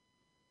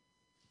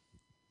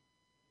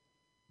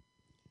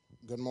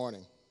Good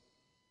morning.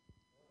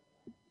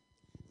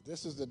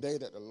 This is the day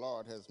that the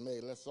Lord has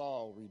made. Let's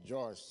all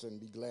rejoice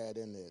and be glad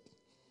in it.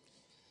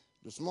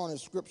 This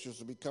morning's scriptures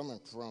will be coming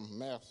from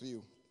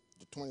Matthew,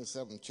 the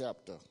 27th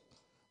chapter,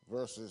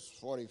 verses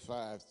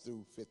 45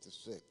 through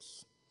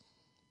 56.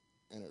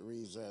 And it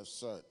reads as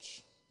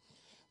such.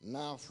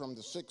 Now from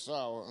the 6th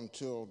hour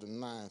until the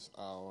 9th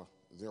hour,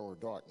 there were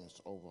darkness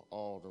over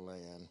all the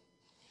land.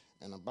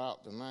 And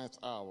about the 9th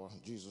hour,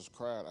 Jesus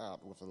cried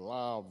out with a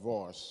loud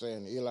voice,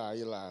 saying, Eli,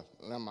 Eli,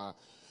 lema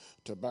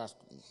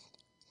sabachthani.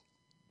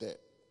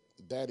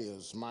 That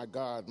is, my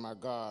God,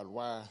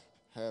 why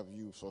have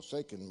you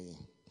forsaken me?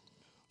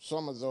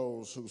 Some of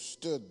those who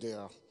stood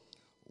there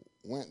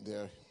went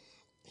there,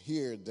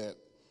 heard that,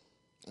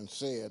 and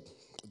said,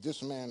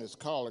 this man is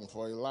calling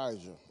for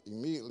Elijah.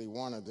 Immediately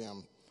one of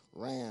them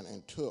ran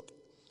and took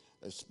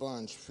a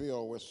sponge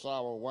filled with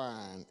sour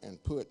wine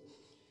and put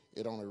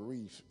it on a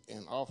reef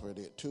and offered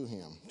it to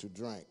him to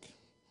drink.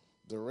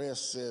 The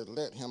rest said,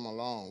 leave him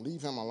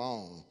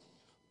alone.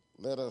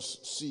 Let us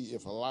see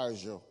if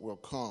Elijah will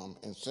come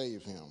and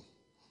save him.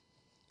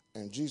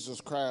 And Jesus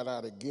cried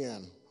out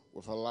again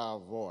with a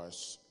loud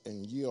voice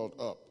and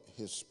yielded up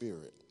his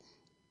spirit.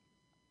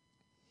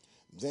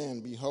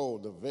 Then,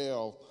 behold, the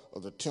veil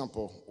of the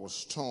temple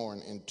was torn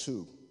in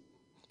two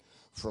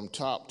from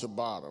top to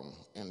bottom,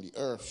 and the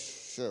earth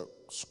shook,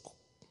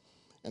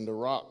 and the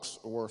rocks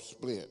were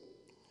split,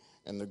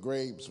 and the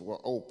graves were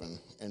opened,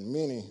 and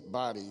many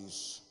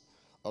bodies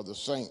of the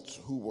saints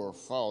who were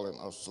fallen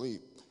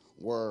asleep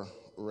were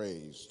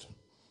raised.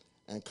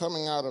 And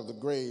coming out of the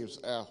graves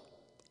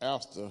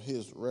after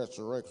his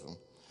resurrection,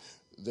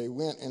 they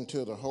went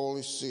into the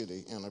holy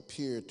city and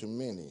appeared to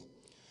many.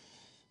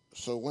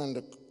 So when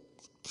the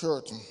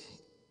church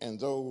and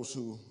those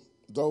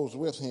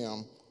with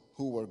him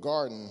who were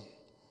guarding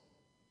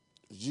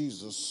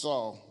Jesus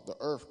saw the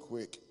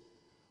earthquake,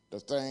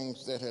 the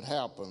things that had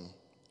happened,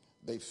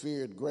 they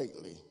feared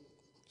greatly,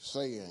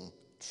 saying,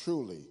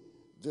 truly,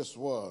 this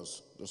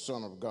was the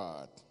Son of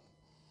God.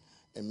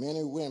 And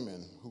many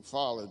women who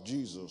followed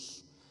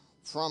Jesus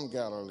from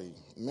Galilee,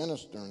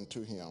 ministering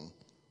to him,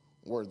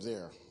 were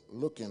there,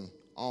 looking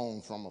on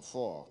from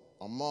afar,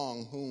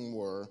 among whom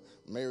were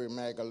Mary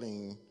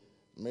Magdalene,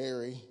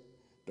 Mary,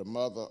 the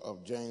mother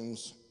of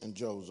James and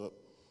Joseph,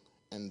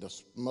 and the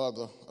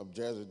mother of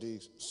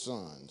Zebedee's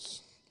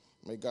sons.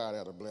 May God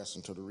add a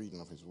blessing to the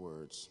reading of his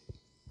words.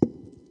 Thank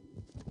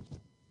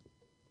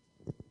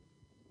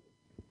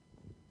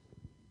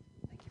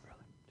you,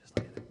 brother. Just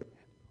lay it there.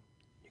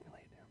 You can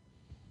lay it down.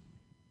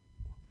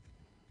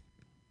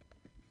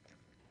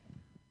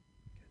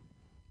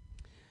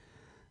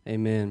 Good.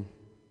 Amen.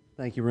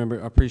 Thank you, I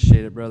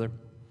appreciate it, brother.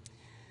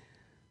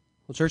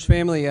 Well, church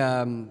family,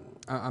 I'm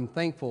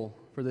thankful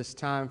for this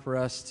time for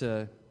us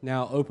to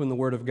now open the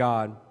Word of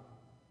God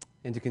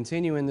and to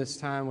continue in this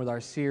time with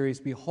our series,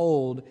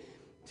 Behold,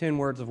 10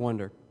 Words of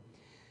Wonder.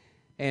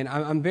 And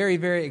I'm very,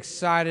 very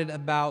excited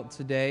about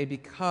today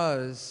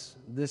because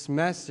this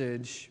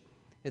message,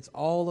 it's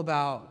all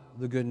about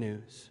the good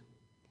news.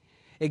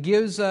 It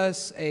gives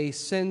us a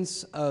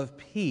sense of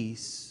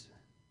peace,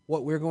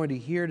 what we're going to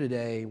hear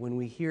today when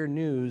we hear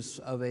news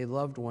of a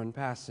loved one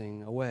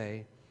passing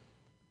away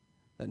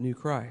that knew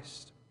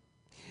Christ.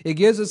 It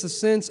gives us a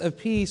sense of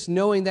peace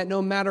knowing that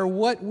no matter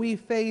what we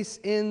face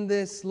in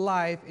this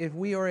life, if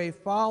we are a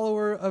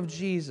follower of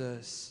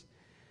Jesus,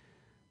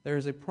 there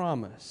is a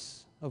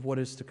promise of what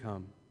is to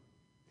come.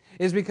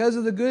 It is because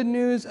of the good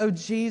news of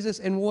Jesus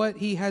and what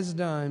he has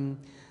done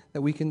that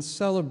we can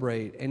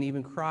celebrate and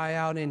even cry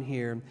out in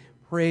here,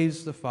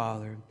 praise the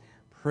Father,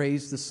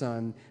 praise the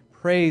Son,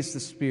 praise the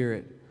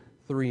Spirit,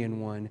 3 in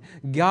 1.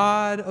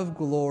 God of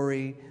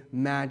glory,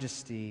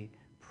 majesty,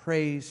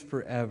 praise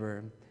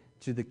forever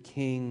to the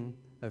King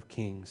of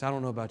Kings. I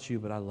don't know about you,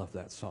 but I love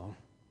that song.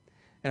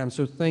 And I'm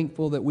so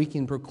thankful that we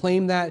can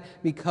proclaim that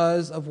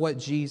because of what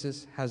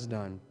Jesus has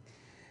done.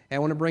 And I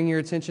want to bring your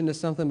attention to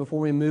something before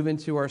we move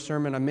into our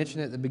sermon. I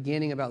mentioned at the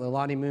beginning about the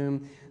Lottie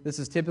Moon. This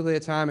is typically a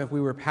time if we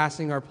were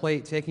passing our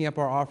plate, taking up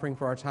our offering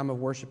for our time of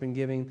worship and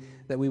giving,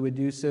 that we would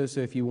do so. So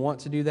if you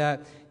want to do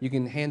that, you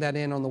can hand that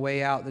in on the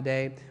way out the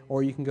day,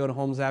 or you can go to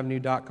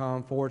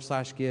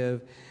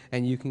holmesavenue.com/give,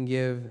 and you can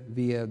give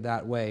via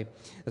that way,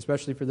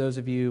 especially for those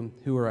of you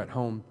who are at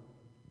home.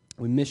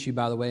 We miss you,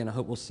 by the way, and I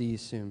hope we'll see you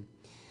soon.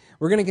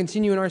 We're going to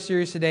continue in our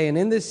series today, and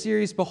in this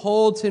series,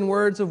 Behold, 10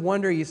 Words of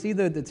Wonder. You see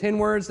the 10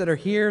 words that are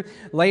here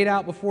laid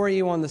out before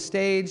you on the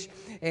stage,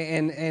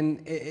 and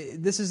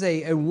this is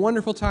a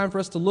wonderful time for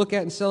us to look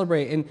at and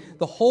celebrate. And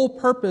the whole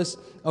purpose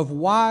of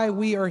why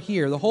we are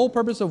here, the whole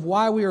purpose of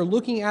why we are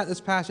looking at this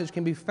passage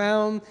can be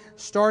found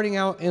starting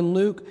out in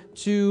Luke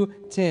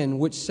 2:10,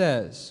 which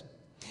says,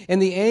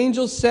 And the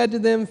angel said to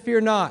them,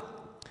 Fear not,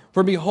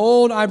 for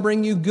behold, I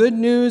bring you good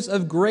news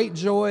of great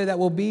joy that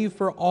will be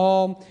for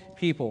all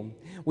people.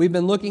 We've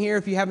been looking here.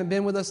 If you haven't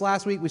been with us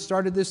last week, we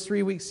started this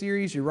 3-week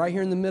series. You're right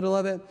here in the middle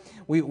of it.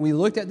 We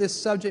looked at this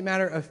subject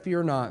matter of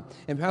fear not.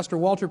 And Pastor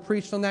Walter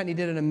preached on that, and he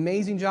did an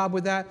amazing job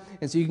with that.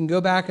 And so you can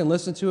go back and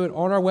listen to it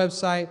on our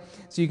website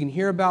so you can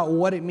hear about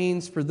what it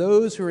means for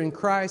those who are in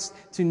Christ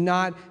to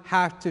not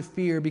have to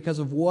fear because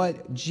of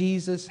what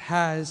Jesus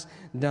has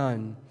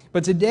done.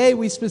 But today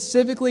we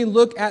specifically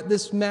look at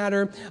this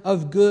matter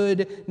of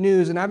good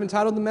news. And I've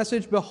entitled the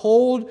message,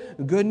 Behold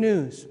Good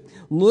News.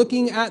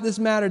 Looking at this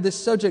matter, this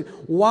subject,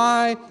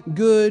 why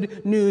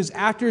good news?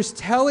 After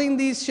telling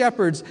these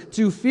shepherds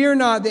to fear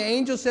not, the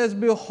angel says,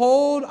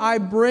 Behold, I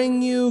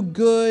bring you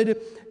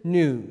good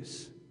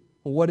news.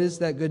 What is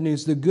that good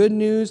news? The good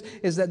news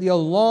is that the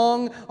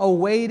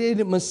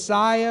long-awaited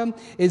Messiah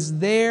is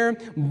there,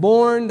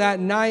 born that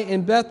night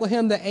in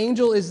Bethlehem. The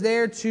angel is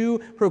there to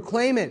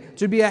proclaim it,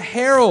 to be a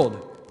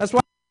herald. That's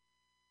why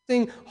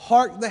sing,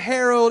 Hark the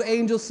herald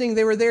angels sing.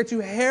 They were there to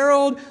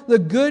herald the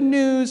good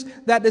news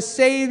that the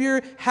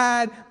Savior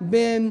had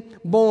been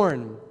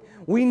born.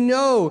 We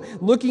know,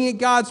 looking at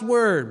God's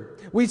Word,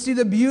 we see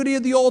the beauty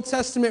of the Old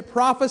Testament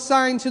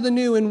prophesying to the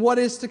new and what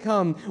is to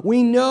come.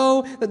 We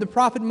know that the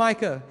prophet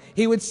Micah,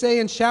 he would say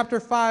in chapter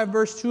 5,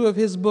 verse 2 of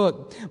his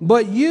book,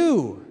 But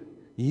you,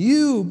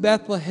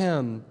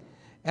 Bethlehem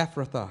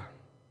Ephrathah,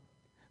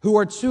 who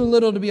are too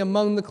little to be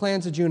among the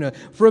clans of Judah,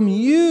 from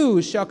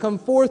you shall come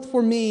forth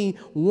for me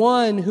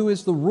one who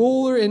is the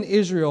ruler in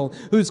Israel,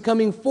 whose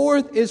coming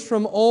forth is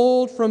from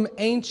old, from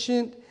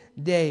ancient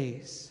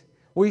days.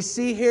 We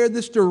see here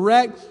this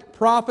direct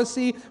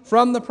prophecy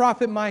from the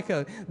prophet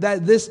Micah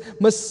that this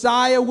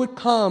Messiah would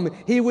come.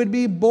 He would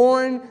be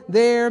born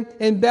there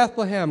in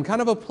Bethlehem,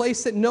 kind of a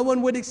place that no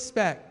one would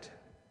expect.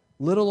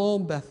 Little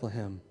old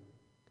Bethlehem.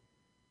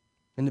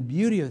 And the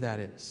beauty of that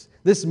is,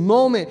 this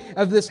moment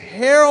of this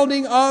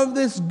heralding of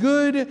this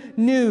good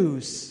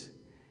news,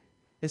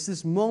 it's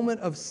this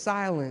moment of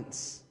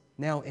silence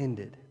now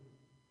ended.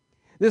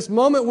 This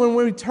moment when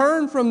we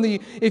turn from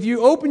if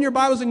you open your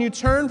Bibles and you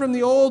turn from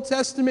the Old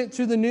Testament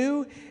to the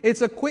New,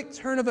 it's a quick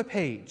turn of a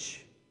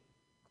page.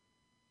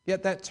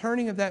 Yet that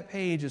turning of that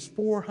page is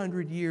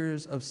 400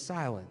 years of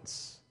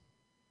silence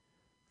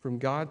from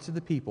God to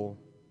the people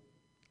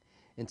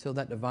until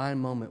that divine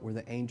moment where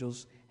the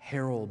angels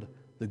herald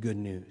the good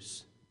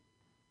news.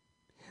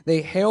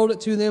 They herald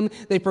it to them.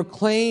 They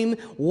proclaim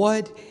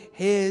what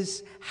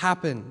has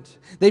happened.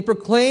 They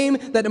proclaim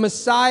that the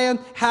Messiah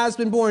has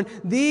been born.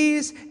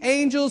 These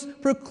angels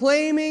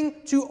proclaiming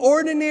to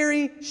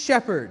ordinary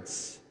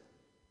shepherds,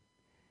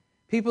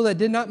 people that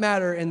did not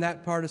matter in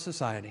that part of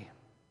society.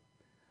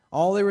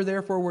 All they were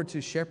there for were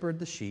to shepherd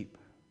the sheep.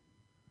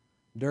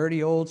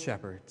 Dirty old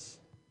shepherds.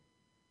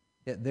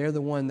 Yet they're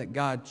the one that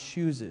God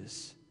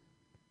chooses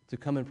to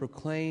come and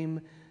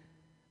proclaim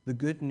the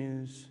good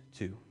news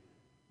to.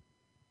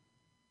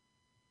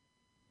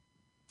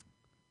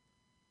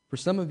 For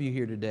some of you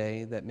here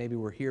today that maybe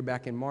were here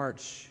back in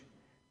March,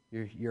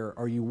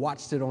 or you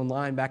watched it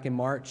online back in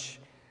March,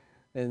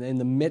 and in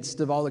the midst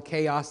of all the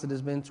chaos that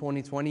has been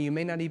 2020, you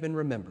may not even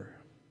remember.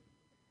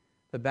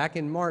 But back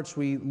in March,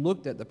 we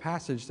looked at the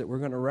passage that we're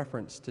going to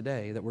reference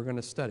today, that we're going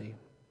to study.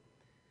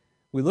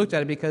 We looked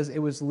at it because it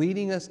was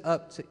leading us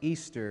up to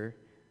Easter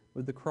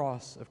with the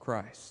cross of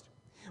Christ.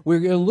 We're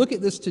going to look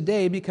at this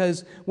today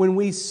because when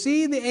we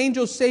see the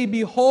angels say,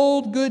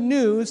 Behold, good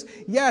news,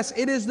 yes,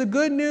 it is the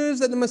good news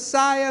that the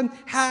Messiah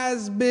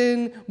has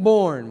been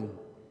born.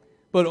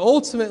 But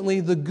ultimately,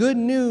 the good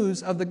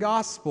news of the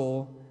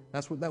gospel,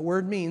 that's what that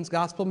word means.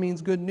 Gospel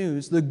means good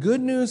news. The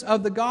good news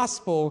of the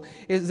gospel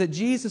is that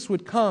Jesus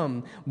would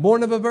come,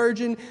 born of a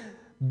virgin,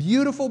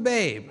 beautiful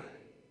babe.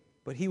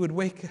 But he would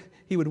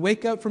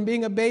wake up from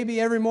being a baby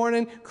every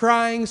morning,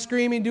 crying,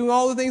 screaming, doing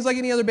all the things like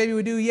any other baby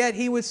would do, yet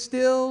he was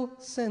still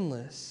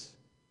sinless.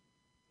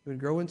 He would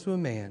grow into a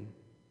man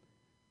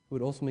who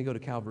would ultimately go to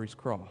Calvary's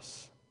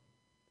cross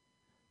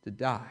to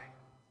die,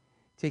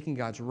 taking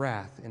God's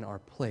wrath in our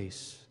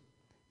place,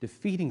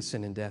 defeating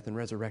sin and death, and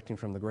resurrecting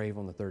from the grave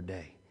on the third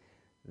day.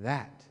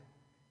 That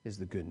is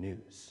the good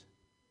news.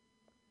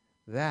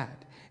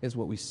 That is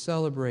what we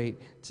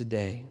celebrate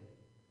today.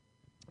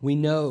 We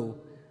know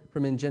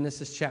from in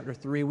Genesis chapter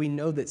 3, we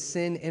know that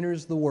sin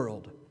enters the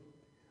world.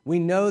 We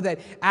know that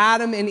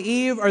Adam and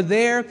Eve are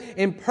there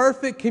in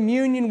perfect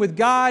communion with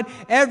God.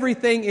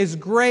 Everything is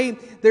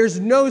great. There's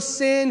no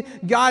sin.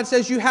 God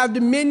says you have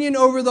dominion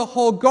over the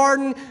whole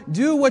garden.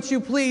 Do what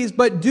you please,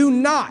 but do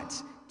not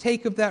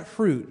take of that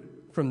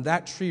fruit from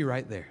that tree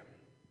right there.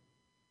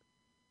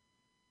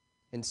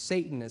 And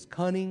Satan, as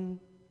cunning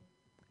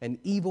and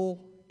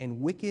evil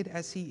and wicked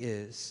as he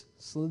is,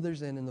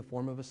 slithers in the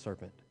form of a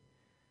serpent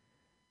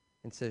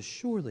and says,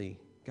 surely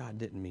God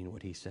didn't mean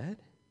what he said.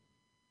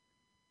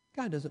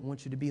 God doesn't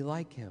want you to be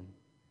like him.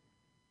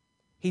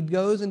 He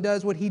goes and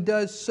does what he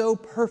does so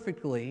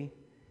perfectly,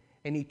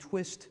 and he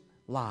twists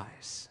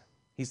lies.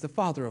 He's the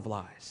father of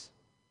lies.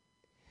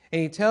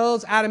 And he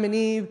tells Adam and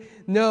Eve,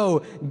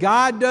 no,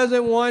 God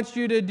doesn't want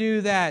you to do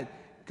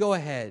that. Go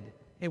ahead.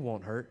 It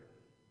won't hurt.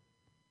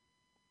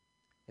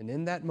 And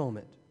in that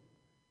moment,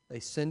 they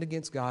sinned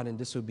against God in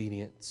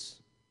disobedience,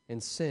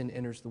 and sin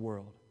enters the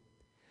world.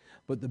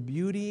 But the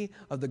beauty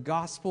of the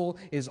gospel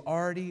is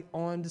already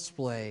on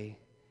display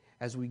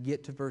as we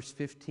get to verse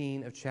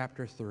 15 of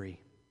chapter 3,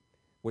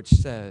 which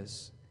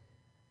says,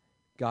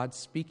 God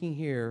speaking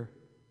here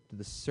to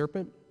the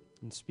serpent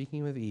and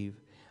speaking with Eve,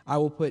 I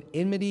will put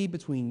enmity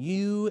between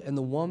you and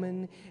the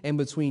woman, and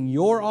between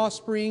your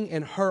offspring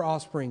and her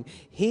offspring.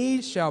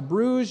 He shall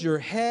bruise your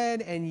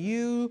head, and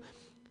you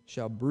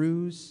shall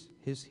bruise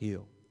his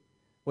heel.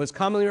 What is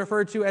commonly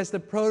referred to as the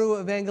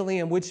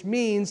proto-evangelium, which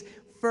means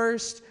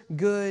first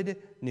good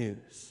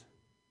news.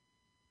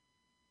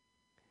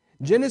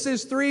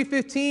 Genesis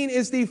 3:15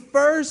 is the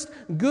first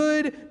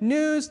good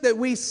news that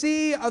we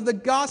see of the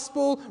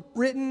gospel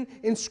written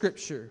in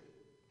Scripture,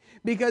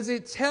 because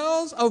it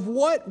tells of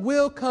what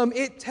will come.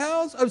 It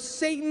tells of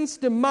Satan's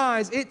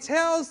demise. It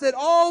tells that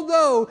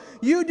although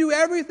you do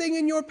everything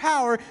in your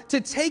power to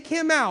take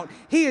him out,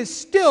 he is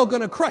still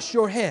going to crush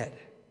your head.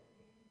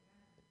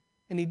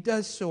 And he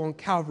does so on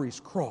Calvary's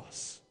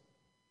cross.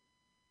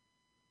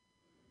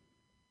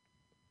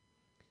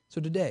 So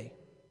today,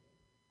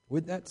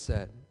 with that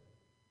said,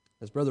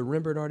 as Brother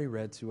Rembert already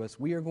read to us,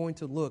 we are going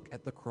to look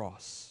at the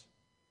cross.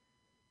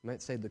 You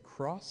might say, the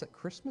cross at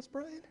Christmas,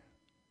 Brian?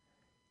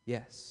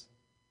 Yes.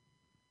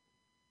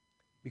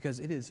 Because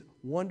it is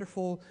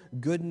wonderful,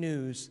 good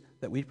news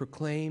that we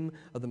proclaim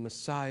of the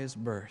Messiah's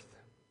birth.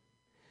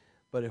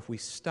 But if we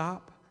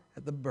stop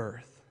at the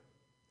birth,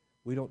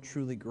 we don't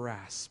truly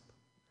grasp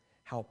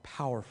how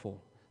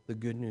powerful the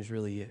good news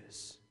really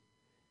is.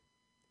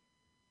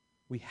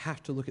 We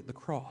have to look at the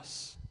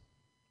cross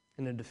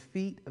and the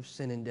defeat of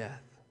sin and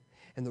death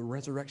and the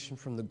resurrection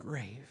from the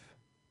grave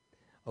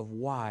of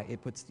why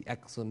it puts the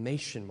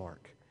exclamation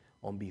mark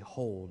on,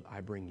 behold,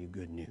 I bring you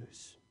good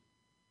news.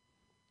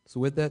 So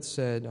with that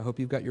said, I hope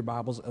you've got your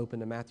Bibles open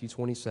to Matthew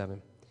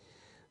 27.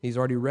 He's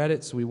already read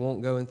it, so we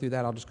won't go in through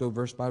that. I'll just go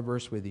verse by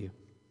verse with you.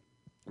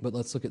 But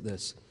let's look at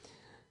this.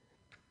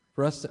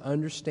 For us to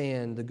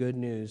understand the good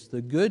news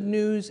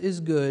is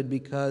good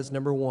because,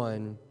 number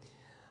one,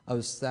 of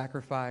the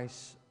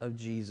sacrifice of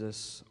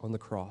Jesus on the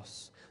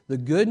cross. The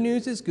good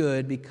news is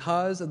good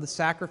because of the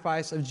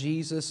sacrifice of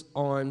Jesus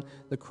on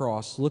the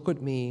cross. Look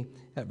with me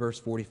at verse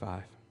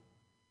 45.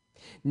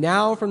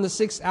 Now from the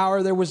 6th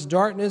hour there was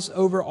darkness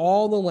over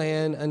all the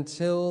land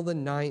until the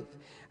 9th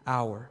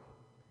hour.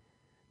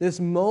 This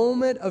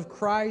moment of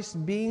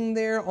Christ being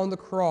there on the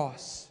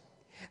cross,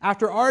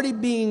 after already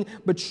being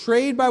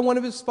betrayed by one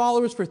of his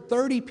followers for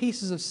 30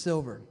 pieces of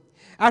silver,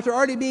 after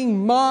already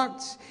being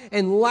mocked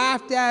and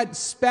laughed at,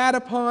 spat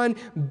upon,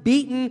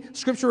 beaten,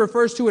 Scripture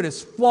refers to it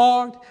as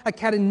flogged, a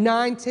cat of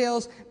 9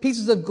 tails,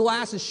 pieces of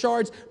glass as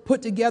shards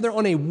put together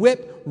on a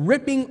whip,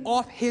 ripping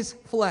off his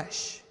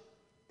flesh.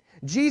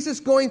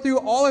 Jesus, going through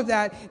all of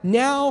that,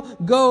 now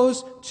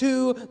goes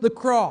to the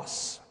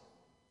cross.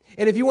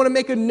 And if you want to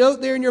make a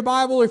note there in your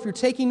Bible, or if you're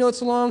taking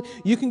notes along,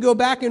 you can go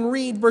back and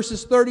read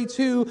verses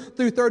 32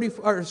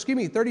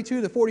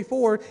 to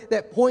 44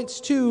 that points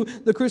to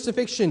the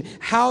crucifixion,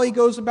 how he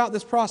goes about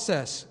this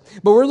process.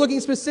 But we're looking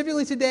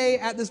specifically today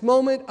at this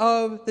moment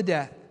of the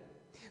death.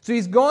 So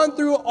he's gone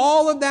through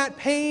all of that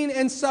pain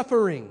and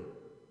suffering.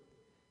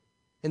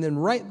 And then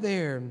right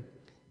there,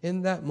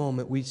 in that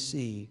moment, we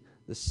see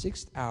the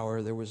 6th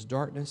hour, there was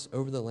darkness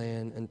over the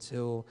land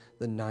until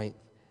the 9th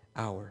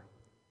hour.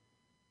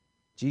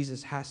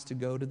 Jesus has to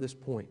go to this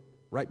point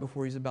right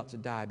before he's about to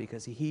die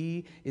because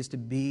he is to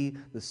be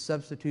the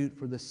substitute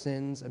for the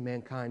sins of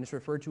mankind. It's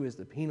referred to as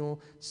the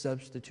penal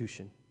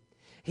substitution.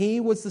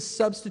 He was the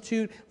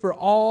substitute for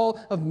all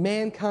of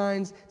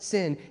mankind's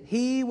sin.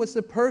 He was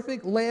the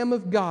perfect Lamb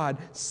of God,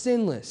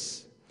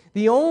 sinless.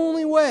 The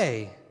only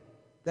way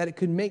that it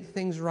could make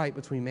things right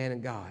between man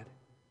and God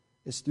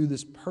is through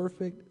this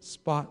perfect,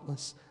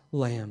 spotless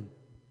Lamb.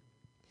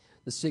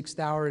 The 6th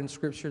hour in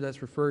Scripture,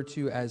 that's referred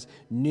to as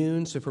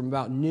noon. So from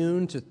about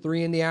noon to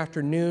 3 in the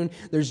afternoon,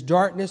 there's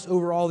darkness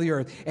over all the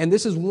earth. And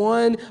this is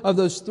one of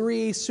those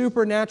 3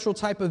 supernatural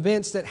type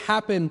events that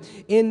happen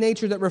in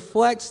nature that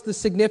reflects the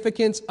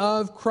significance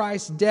of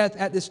Christ's death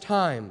at this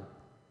time.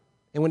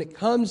 And when it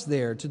comes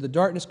there to the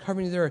darkness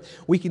covering the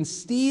earth, we can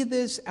see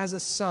this as a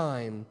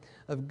sign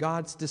of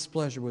God's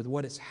displeasure with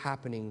what is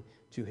happening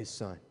to his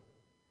Son.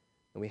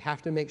 And we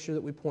have to make sure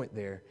that we point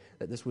there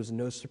that this was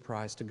no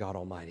surprise to God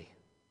Almighty.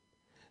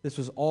 This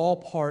was all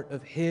part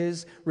of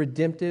his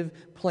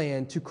redemptive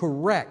plan to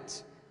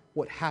correct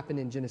what happened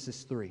in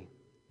Genesis 3.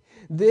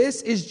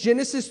 This is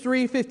Genesis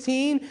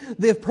 3:15,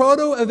 the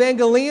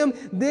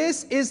proto-evangelium.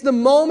 This is the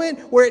moment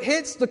where it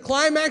hits the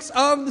climax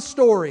of the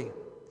story.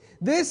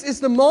 This is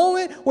the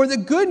moment where the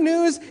good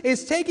news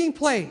is taking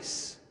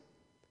place,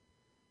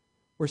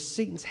 where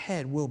Satan's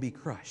head will be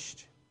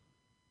crushed.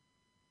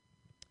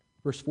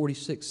 Verse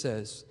 46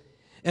 says,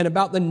 and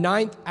about the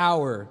 9th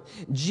hour,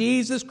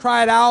 Jesus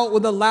cried out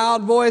with a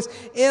loud voice,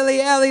 Eli,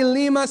 Eli,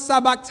 lema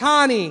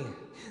sabachthani.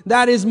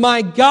 That is,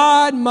 my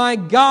God,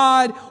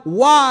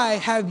 why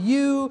have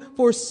you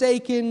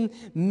forsaken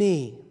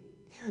me?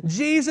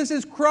 Jesus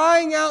is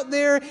crying out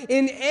there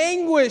in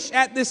anguish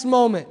at this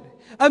moment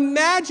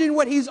Imagine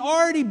what he's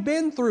already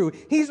been through.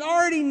 He's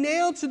already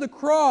nailed to the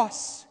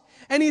cross.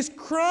 And he's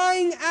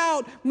crying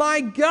out,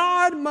 my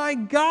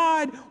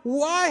God,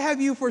 why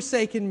have you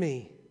forsaken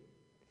me?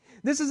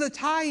 This is a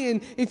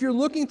tie-in if you're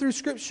looking through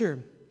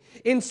Scripture.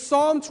 In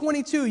Psalm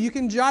 22, you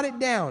can jot it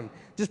down.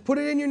 Just put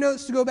it in your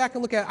notes to go back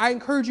and look at it. I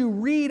encourage you,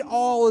 read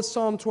all of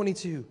Psalm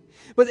 22.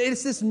 But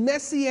it's this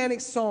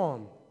messianic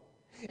psalm.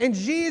 And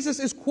Jesus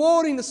is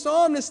quoting the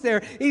psalmist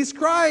there. He's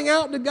crying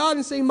out to God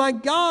and saying, my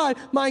God,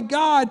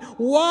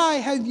 why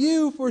have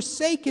you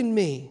forsaken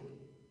me?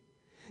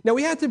 Now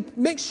we have to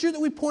make sure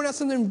that we point out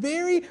something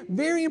very,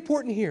 very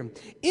important here.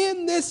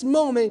 In this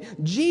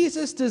moment,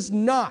 Jesus does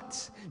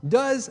not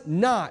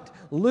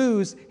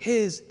lose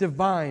his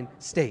divine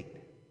state.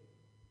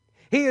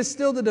 He is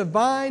still the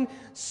divine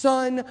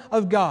Son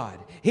of God.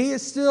 He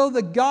is still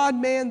the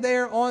God-man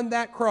there on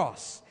that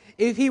cross.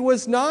 If he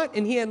was not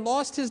and he had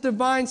lost his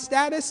divine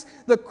status,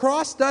 the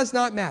cross does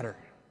not matter.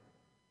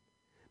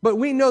 But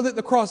we know that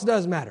the cross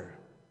does matter.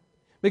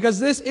 Because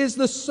this is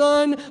the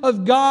Son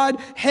of God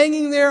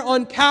hanging there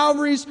on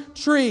Calvary's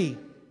tree.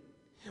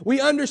 We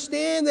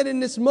understand that in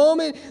this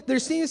moment, there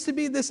seems to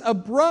be this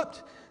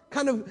abrupt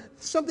kind of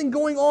something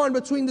going on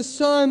between the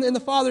Son and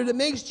the Father that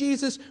makes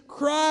Jesus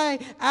cry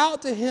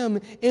out to him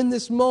in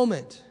this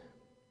moment.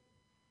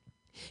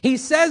 He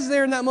says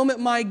there in that moment,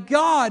 my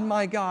God,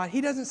 my God.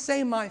 He doesn't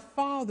say my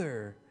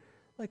Father,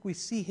 like we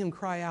see him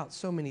cry out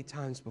so many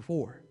times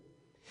before.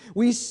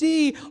 We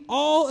see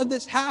all of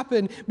this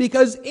happen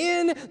because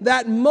in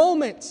that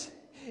moment,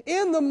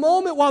 in the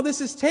moment while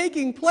this is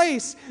taking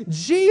place,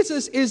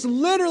 Jesus is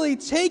literally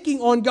taking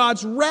on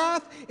God's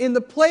wrath in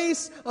the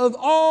place of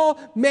all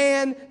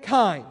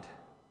mankind.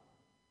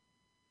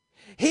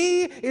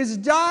 He is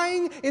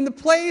dying in the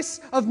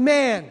place of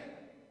man.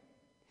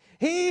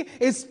 He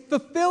is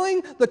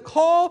fulfilling the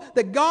call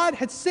that God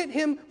had sent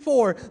him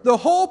for. The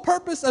whole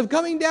purpose of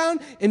coming down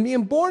and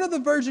being born of the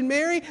Virgin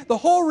Mary, the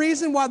whole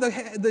reason why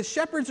the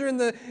shepherds are in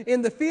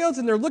the fields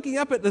and they're looking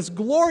up at this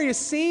glorious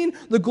scene,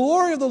 the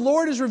glory of the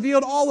Lord is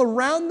revealed all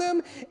around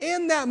them.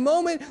 In that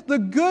moment, the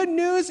good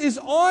news is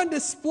on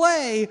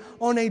display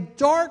on a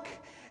dark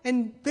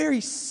and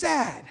very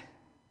sad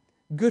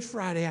Good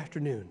Friday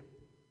afternoon.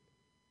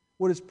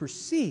 What is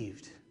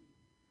perceived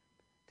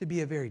to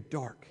be a very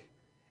dark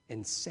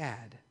and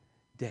sad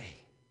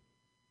day.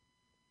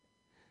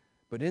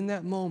 But in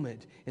that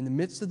moment, in the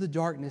midst of the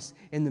darkness,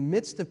 in the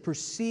midst of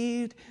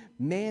perceived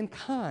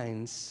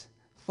mankind's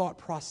thought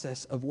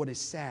process of what is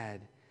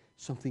sad,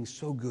 something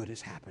so good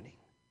is happening.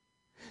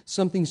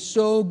 Something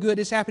so good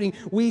is happening.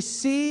 We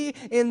see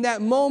in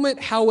that moment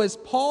how, as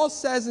Paul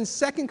says in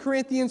 2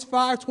 Corinthians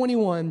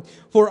 5:21,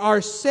 for our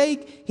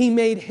sake he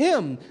made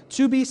him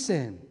to be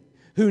sin,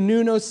 who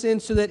knew no sin,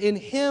 so that in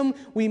him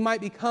we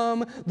might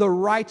become the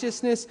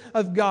righteousness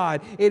of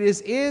God. It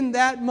is in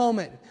that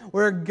moment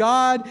where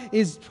God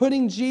is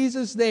putting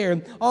Jesus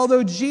there.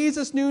 Although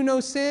Jesus knew no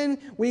sin,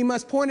 we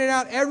must point it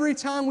out every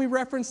time we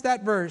reference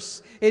that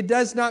verse. It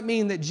does not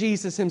mean that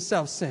Jesus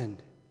himself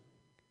sinned.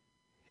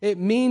 It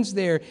means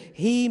there,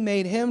 he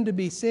made him to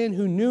be sin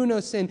who knew no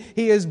sin.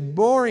 He is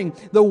bearing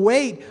the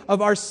weight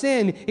of our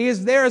sin. He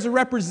is there as a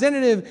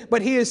representative,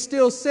 but he is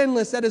still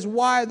sinless. That is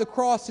why the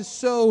cross is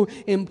so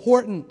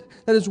important.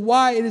 That is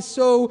why it is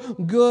so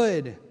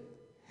good.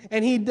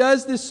 And he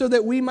does this so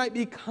that we might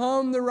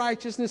become the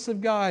righteousness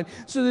of God.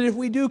 So that if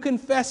we do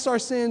confess our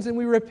sins and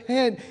we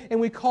repent and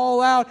we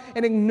call out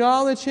and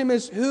acknowledge him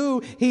as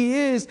who he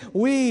is,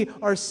 we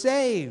are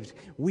saved.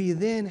 We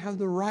then have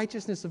the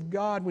righteousness of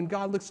God when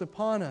God looks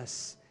upon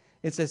us.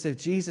 It's as if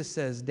Jesus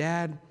says,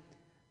 Dad,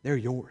 they're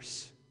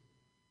yours.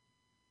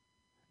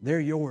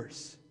 They're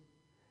yours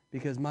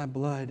because my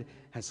blood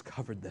has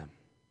covered them.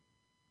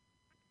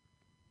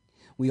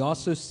 We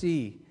also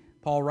see,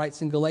 Paul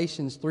writes in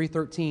Galatians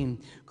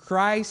 3:13,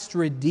 Christ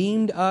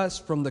redeemed us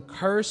from the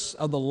curse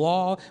of the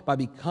law by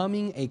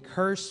becoming a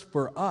curse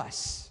for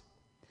us.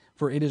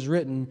 For it is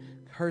written,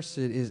 cursed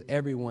is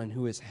everyone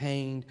who is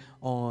hanged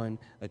on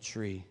a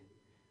tree.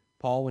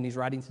 Paul, when he's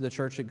writing to the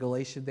church at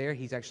Galatia there,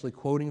 he's actually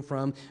quoting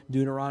from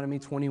Deuteronomy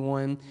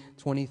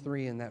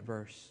 21:23 in that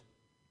verse.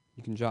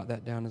 You can jot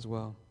that down as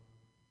well.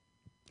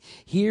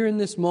 Here in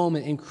this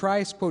moment, in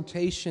Christ's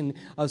quotation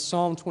of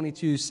Psalm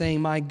 22, saying,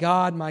 my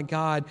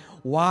God,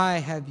 why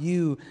have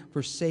you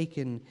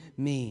forsaken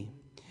me?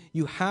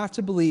 You have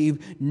to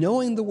believe,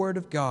 knowing the Word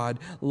of God,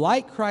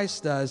 like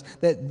Christ does,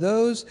 that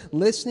those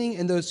listening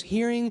and those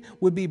hearing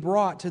would be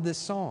brought to this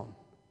psalm.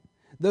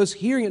 Those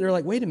hearing it, they're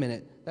like, wait a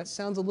minute, that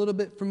sounds a little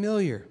bit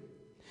familiar.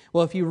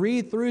 Well, if you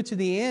read through to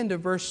the end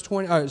of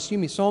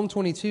Psalm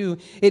 22,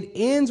 it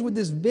ends with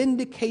this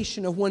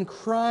vindication of one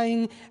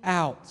crying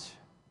out.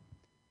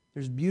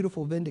 There's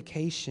beautiful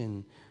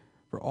vindication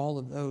for all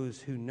of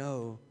those who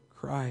know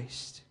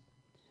Christ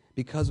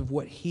because of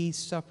what he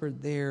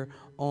suffered there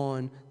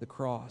on the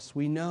cross.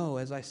 We know,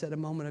 as I said a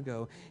moment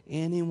ago,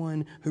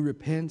 anyone who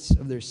repents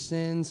of their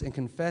sins and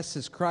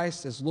confesses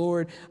Christ as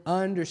Lord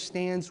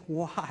understands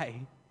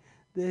why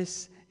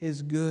this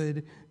is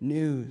good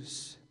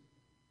news.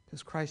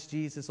 Because Christ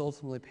Jesus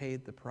ultimately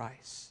paid the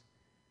price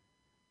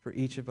for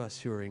each of us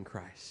who are in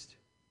Christ.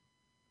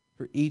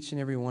 For each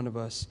and every one of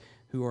us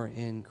who are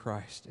in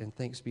Christ. And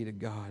thanks be to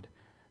God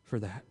for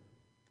that.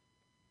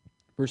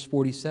 Verse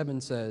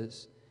 47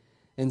 says,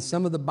 and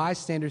some of the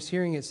bystanders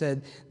hearing it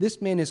said,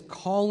 this man is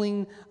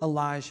calling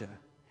Elijah.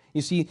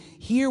 You see,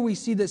 here we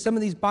see that some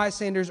of these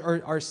bystanders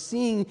are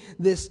seeing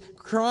this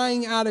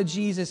crying out of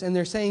Jesus, and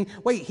they're saying,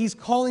 wait, he's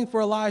calling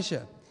for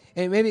Elijah.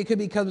 And maybe it could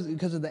be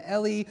because of the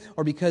Eli,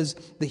 or because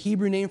the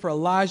Hebrew name for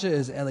Elijah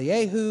is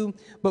Eliyahu.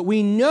 But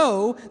we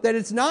know that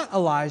it's not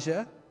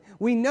Elijah.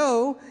 We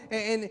know,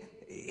 and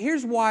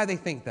here's why they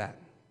think that.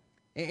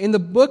 In the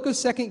book of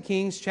 2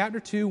 Kings, chapter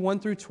 2, 1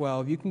 through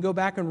 12, you can go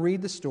back and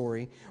read the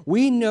story.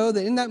 We know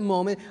that in that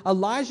moment,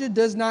 Elijah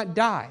does not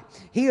die.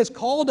 He is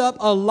called up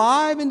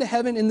alive into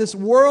heaven in this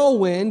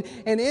whirlwind,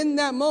 and in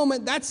that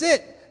moment, that's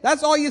it.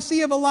 That's all you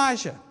see of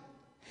Elijah.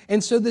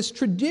 And so this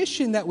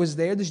tradition that was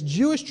there, this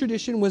Jewish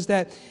tradition, was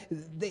that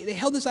they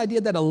held this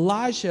idea that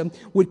Elijah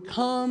would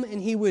come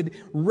and he would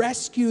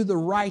rescue the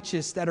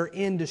righteous that are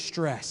in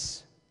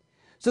distress.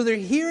 So they're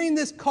hearing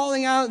this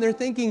calling out and they're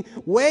thinking,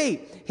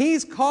 wait,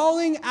 he's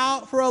calling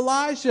out for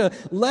Elijah.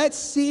 Let's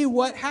see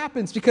what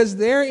happens. Because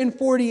there in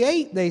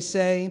 48, they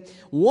say,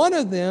 one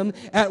of them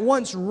at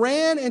once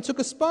ran and took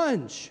a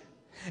sponge.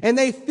 And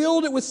they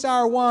filled it with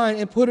sour wine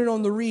and put it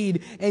on the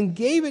reed and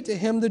gave it to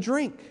him to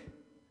drink.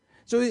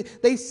 So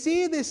they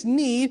see this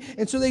need,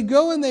 and so they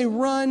go and they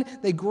run,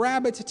 they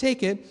grab it to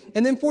take it.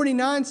 And then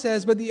 49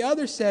 says, but the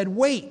other said,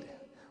 wait,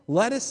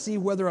 let us see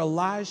whether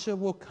Elijah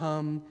will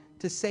come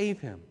to save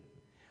him.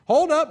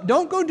 Hold up,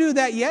 don't go do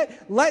that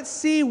yet. Let's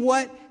see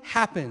what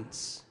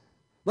happens.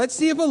 Let's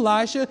see if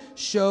Elijah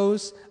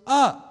shows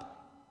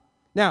up.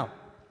 Now,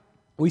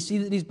 we see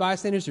that these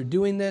bystanders are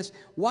doing this.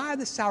 Why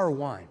the sour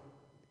wine?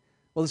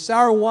 Well, the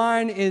sour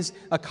wine is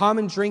a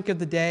common drink of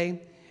the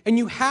day. And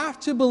you have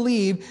to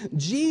believe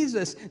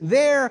Jesus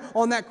there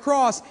on that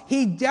cross,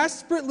 he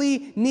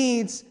desperately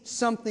needs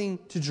something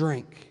to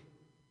drink.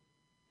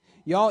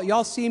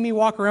 Y'all see me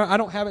walk around. I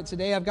don't have it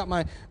today. I've got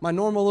my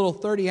normal little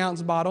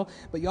 30-ounce bottle.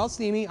 But y'all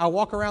see me. I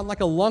walk around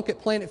like a lunk at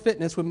Planet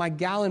Fitness with my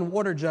gallon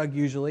water jug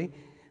usually.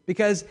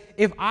 Because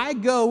if I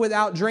go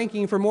without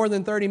drinking for more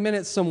than 30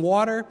 minutes some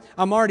water,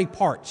 I'm already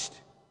parched.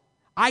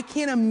 I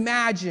can't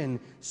imagine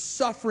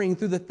suffering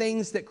through the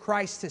things that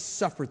Christ has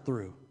suffered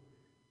through.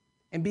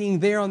 And being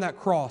there on that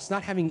cross,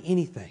 not having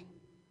anything.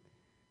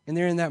 And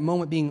there in that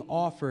moment being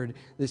offered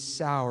this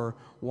sour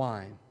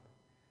wine.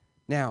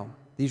 Now,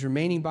 these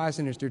remaining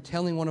bystanders, they're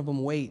telling one of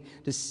them,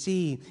 wait, to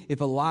see if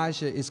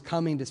Elijah is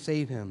coming to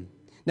save him.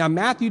 Now,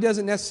 Matthew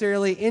doesn't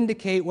necessarily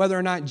indicate whether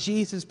or not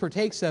Jesus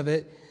partakes of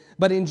it,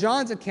 but in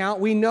John's account,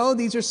 we know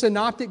these are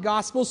synoptic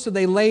gospels, so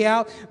they lay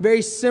out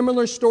very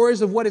similar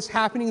stories of what is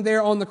happening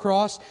there on the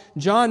cross.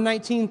 John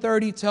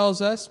 19:30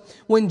 tells us,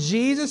 when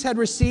Jesus had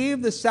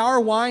received the sour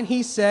wine,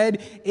 he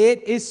said,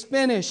 it is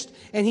finished.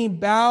 And he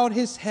bowed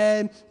his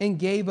head and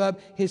gave up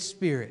his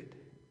spirit.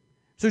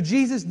 So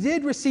Jesus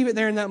did receive it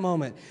there in that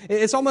moment.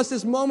 It's almost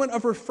this moment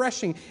of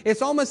refreshing.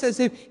 It's almost as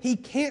if he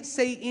can't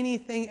say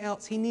anything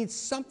else. He needs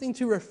something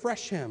to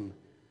refresh him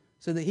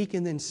so that he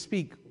can then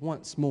speak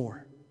once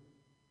more.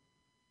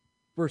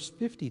 Verse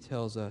 50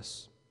 tells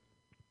us,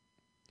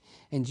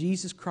 and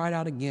Jesus cried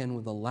out again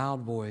with a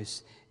loud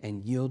voice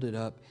and yielded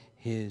up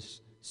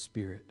his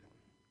spirit.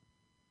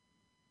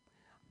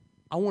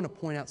 I want to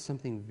point out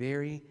something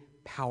very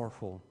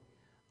powerful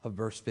of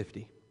verse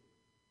 50.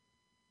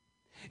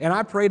 And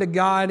I pray to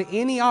God,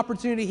 any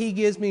opportunity he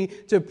gives me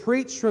to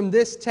preach from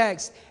this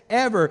text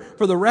ever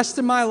for the rest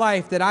of my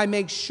life, that I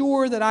make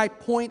sure that I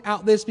point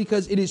out this,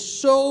 because it is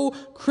so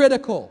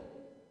critical.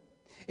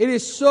 It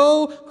is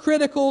so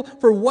critical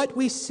for what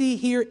we see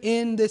here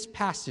in this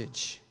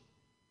passage.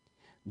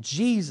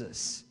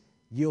 Jesus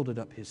yielded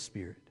up his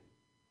spirit.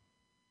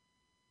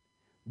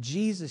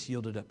 Jesus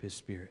yielded up his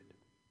spirit.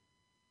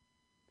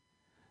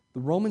 The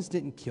Romans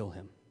didn't kill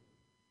him.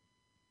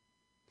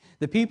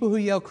 The people who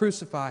yelled,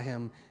 crucify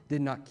him,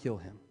 did not kill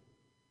him.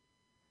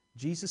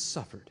 Jesus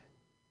suffered.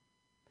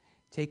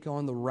 Take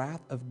on the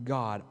wrath of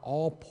God,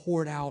 all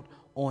poured out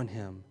on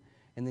him.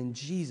 And then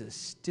Jesus,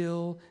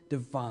 still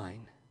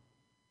divine,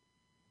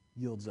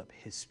 yields up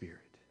his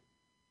spirit.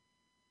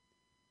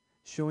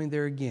 Showing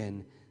there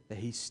again that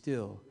he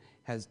still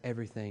has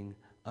everything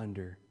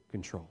under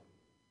control.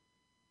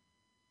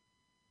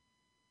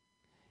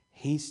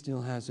 He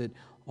still has it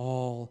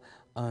all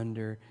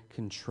under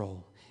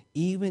control.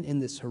 Even in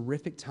this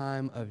horrific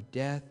time of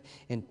death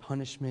and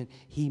punishment,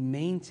 he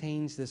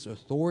maintains this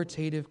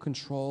authoritative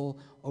control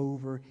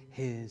over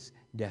his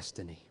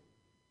destiny.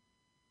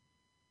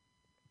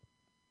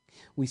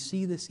 We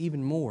see this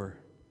even more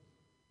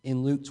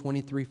in Luke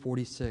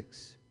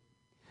 23:46.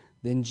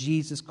 Then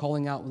Jesus,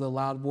 calling out with a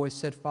loud voice,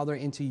 said, Father,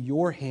 into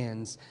your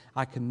hands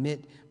I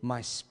commit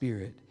my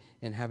spirit.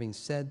 And having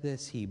said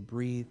this, he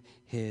breathed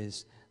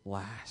his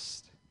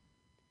last.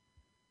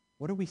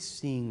 What are we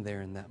seeing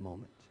there in that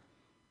moment?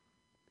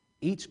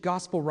 Each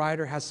gospel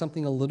writer has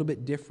something a little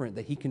bit different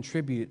that he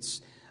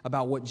contributes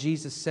about what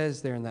Jesus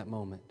says there in that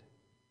moment.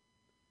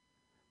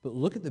 But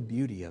look at the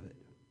beauty of it.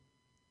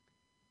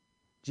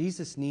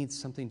 Jesus needs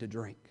something to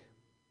drink.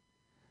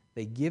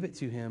 They give it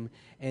to him,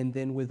 and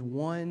then with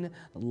one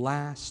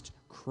last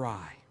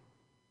cry,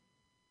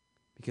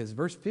 because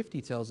verse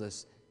 50 tells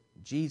us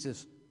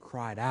Jesus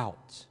cried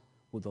out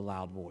with a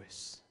loud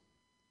voice.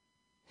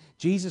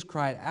 Jesus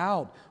cried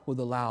out with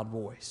a loud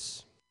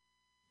voice.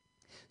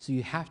 So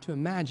you have to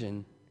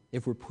imagine,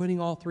 if we're putting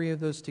all three of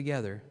those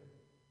together,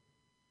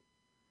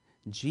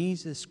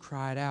 Jesus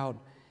cried out,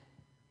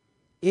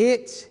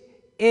 "It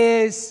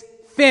is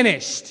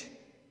finished.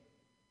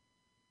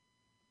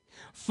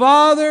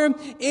 Father,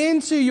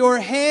 into your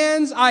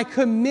hands I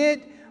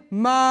commit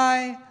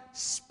my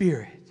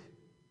spirit."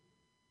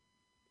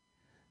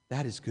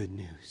 That is good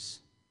news.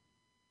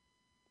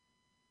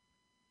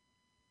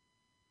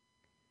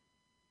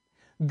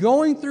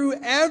 Going through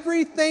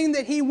everything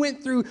that he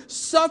went through,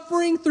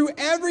 suffering through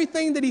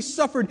everything that he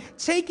suffered,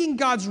 taking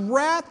God's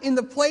wrath in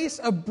the place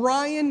of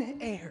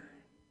Brian Eyre,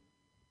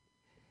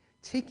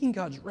 taking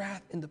God's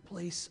wrath in the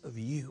place of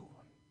you.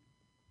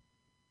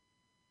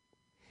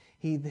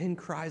 He then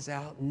cries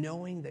out,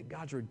 knowing that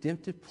God's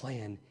redemptive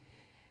plan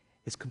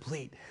is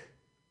complete.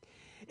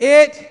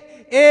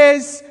 It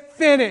is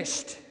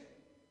finished.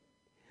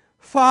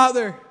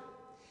 Father,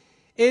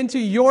 into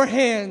your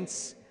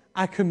hands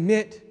I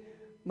commit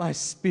my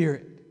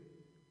spirit.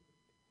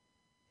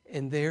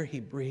 And there he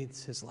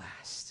breathes his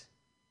last.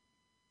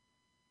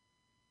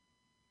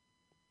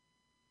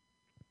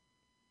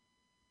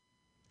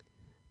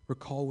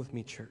 Recall with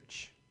me,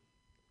 church,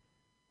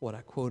 what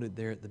I quoted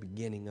there at the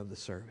beginning of the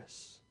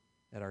service,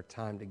 at our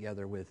time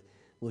together with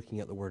looking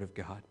at the Word of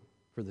God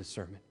for this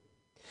sermon.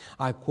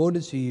 I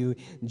quoted to you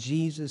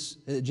Genesis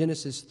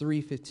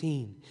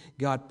 3:15.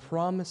 God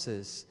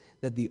promises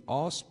that the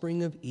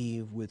offspring of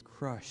Eve would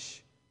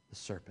crush the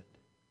serpent.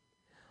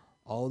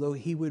 Although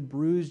he would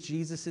bruise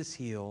Jesus'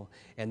 heel,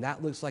 and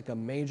that looks like a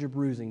major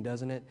bruising,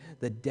 doesn't it?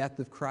 The death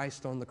of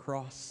Christ on the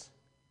cross.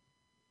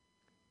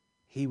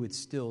 He would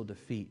still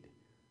defeat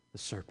the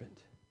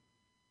serpent.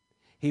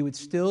 He would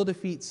still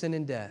defeat sin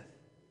and death.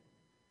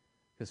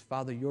 Because,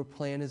 Father, your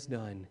plan is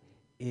done.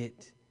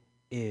 It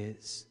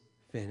is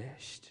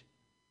finished.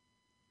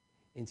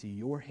 Into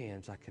your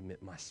hands I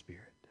commit my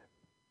spirit.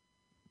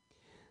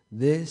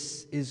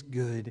 This is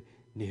good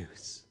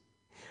news.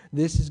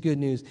 This is good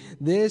news.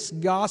 This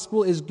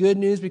gospel is good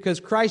news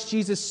because Christ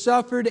Jesus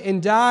suffered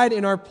and died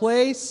in our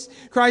place.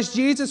 Christ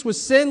Jesus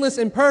was sinless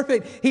and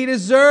perfect. He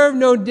deserved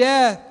no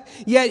death.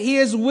 Yet he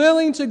is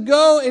willing to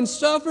go and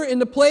suffer in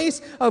the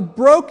place of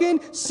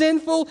broken,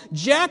 sinful,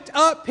 jacked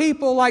up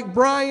people like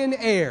Brian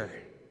Eyre.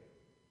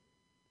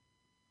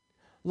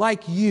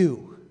 Like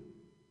you.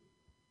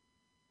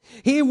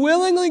 He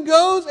willingly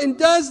goes and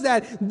does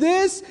that.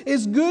 This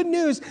is good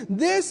news.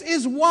 This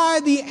is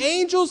why the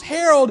angels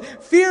herald,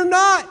 "Fear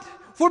not,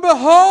 for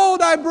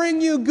behold, I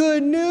bring you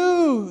good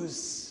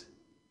news."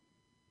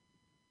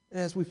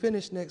 And as we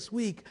finish next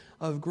week,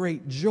 of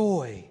great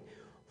joy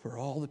for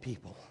all the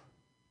people.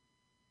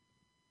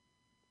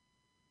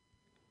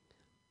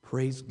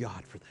 Praise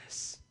God for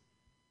this.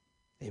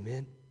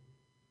 Amen.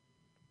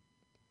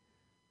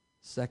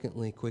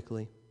 Secondly,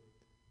 quickly,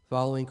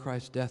 following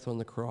Christ's death on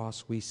the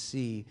cross, we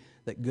see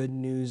that good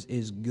news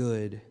is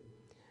good,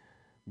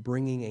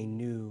 bringing a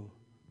new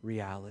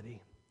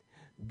reality.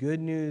 Good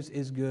news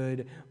is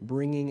good,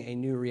 bringing a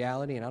new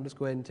reality. And I'll just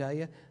go ahead and tell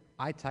you,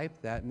 I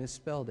typed that,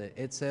 misspelled it.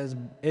 It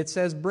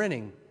says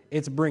bringing.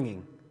 It's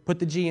bringing. Put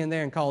the G in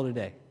there and call it a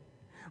day.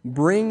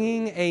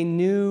 Bringing a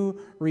new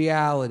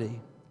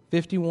reality.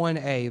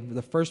 51a,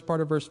 the first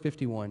part of verse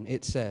 51,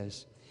 it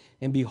says,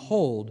 "And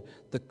behold,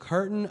 the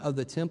curtain of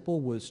the temple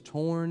was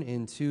torn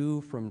in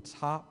two from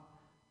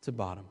top to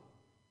bottom."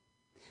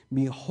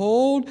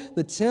 Behold,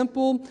 the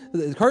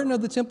curtain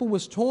of the temple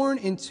was torn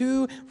in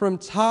two from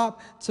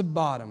top to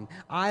bottom.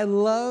 I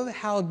love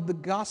how the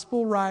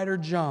gospel writer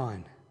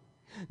John,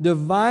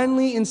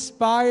 divinely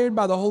inspired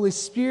by the Holy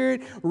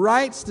Spirit,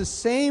 writes the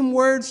same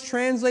words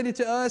translated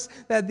to us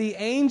that the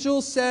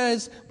angel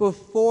says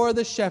before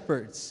the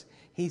shepherds.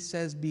 He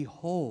says,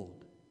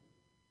 "Behold."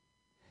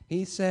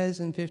 He says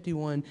in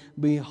 51,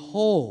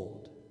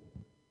 "Behold,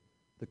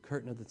 the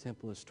curtain of the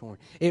temple is torn."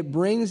 It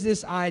brings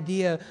this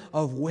idea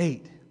of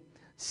wait,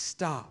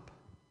 stop,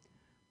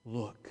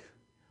 look,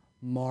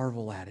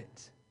 marvel at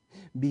it,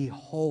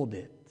 behold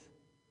it.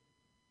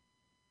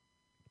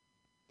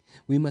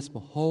 We must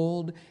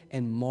behold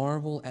and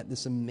marvel at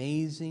this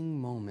amazing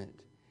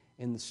moment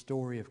in the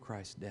story of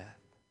Christ's death.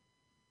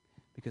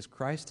 Because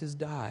Christ has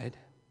died,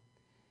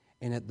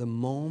 and at the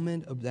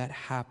moment of that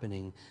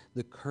happening,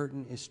 the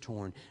curtain is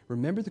torn.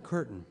 Remember the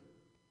curtain.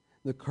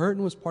 The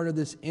curtain was part of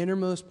this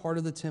innermost part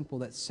of the temple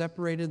that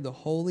separated the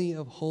Holy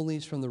of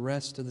Holies from the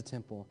rest of the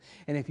temple.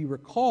 And if you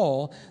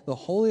recall, the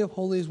Holy of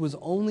Holies was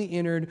only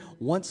entered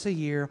once a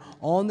year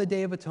on the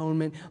Day of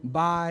Atonement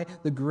by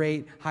the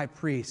great high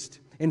priest.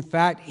 In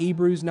fact,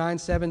 Hebrews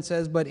 9:7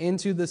 says, "But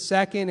into the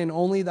second and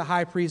only the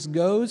high priest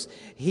goes,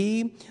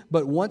 he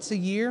but once a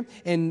year,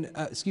 and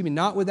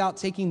not without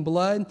taking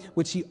blood,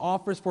 which he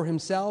offers for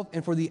himself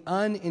and for the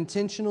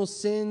unintentional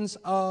sins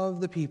of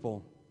the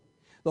people."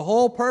 The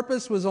whole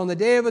purpose was on the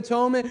Day of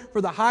Atonement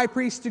for the high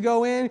priest to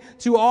go in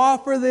to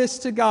offer this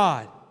to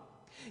God.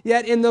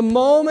 Yet in the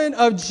moment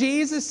of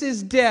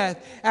Jesus'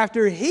 death,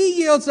 after He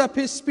yields up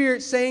His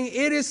Spirit saying,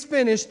 "It is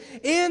finished,"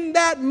 in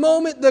that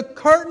moment the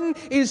curtain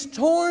is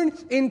torn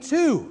in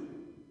two.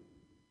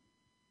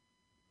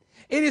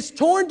 It is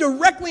torn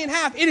directly in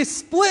half. It is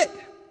split.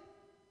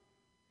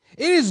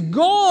 It is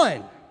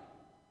gone.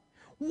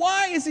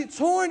 Why is it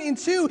torn in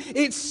two?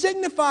 It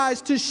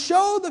signifies to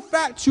show the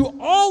fact to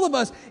all of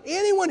us,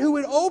 anyone who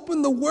would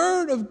open the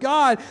Word of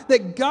God,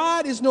 that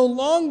God is no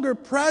longer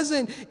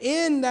present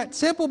in that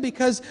temple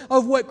because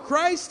of what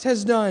Christ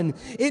has done.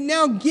 It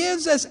now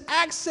gives us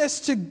access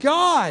to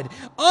God,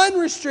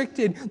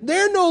 unrestricted.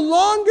 There no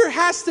longer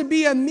has to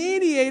be a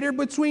mediator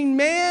between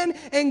man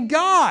and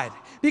God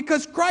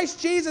because Christ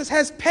Jesus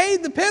has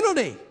paid the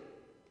penalty.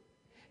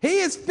 He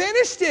has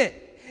finished it.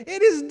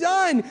 It is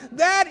done.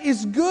 That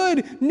is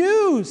good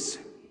news.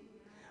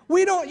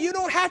 You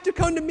don't have to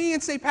come to me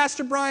and say,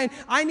 "Pastor Brian,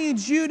 I need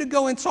you to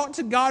go and talk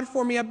to God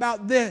for me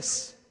about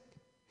this."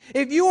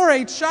 If you are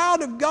a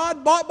child of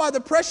God, bought by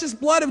the precious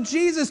blood of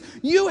Jesus,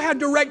 you have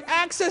direct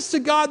access to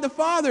God the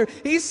Father.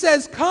 He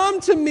says, "Come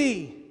to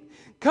me.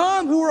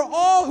 Come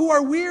who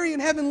are weary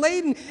and heavy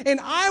laden, and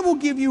I will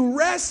give you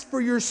rest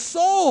for your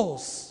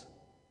souls."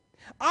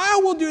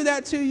 I will do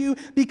that to you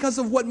because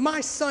of what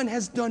my Son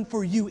has done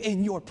for you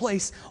in your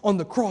place on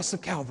the cross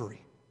of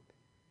Calvary.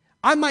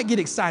 I might get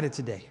excited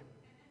today.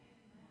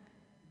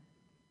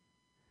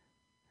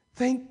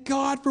 Thank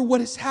God for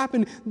what has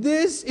happened.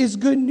 This is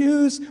good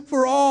news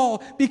for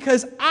all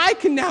because I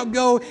can now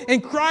go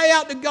and cry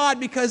out to God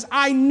because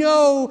I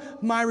know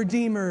my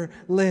Redeemer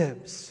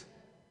lives.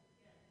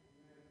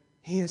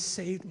 He has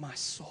saved my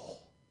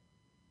soul,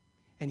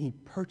 and He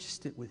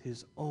purchased it with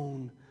His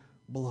own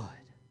blood.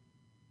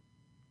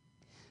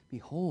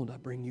 Behold, I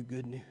bring you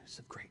good news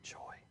of great joy.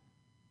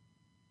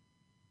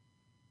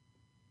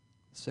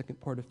 The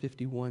second part of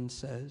 51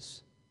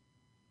 says,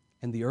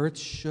 "And the earth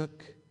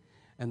shook,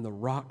 and the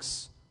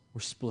rocks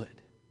were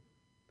split."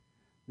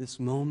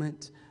 This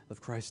moment of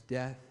Christ's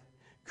death,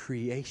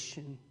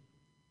 creation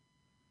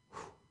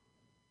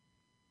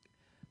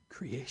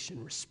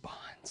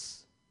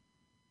responds.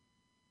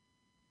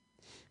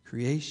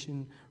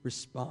 Creation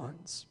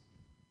responds.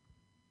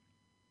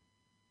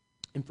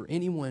 And for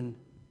anyone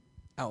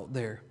out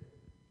there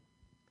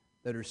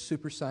that are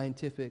super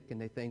scientific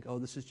and they think, "Oh,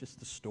 this is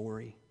just a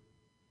story,"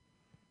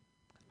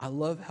 I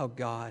love how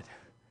God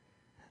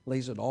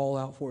lays it all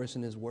out for us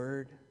in His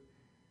Word.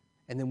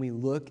 And then we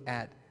look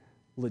at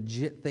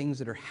legit things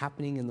that are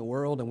happening in the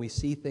world, and we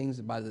see things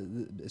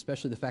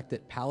especially the fact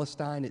that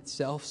Palestine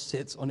itself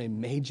sits on a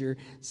major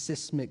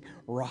seismic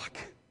rock.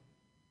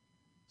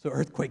 So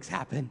earthquakes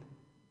happen.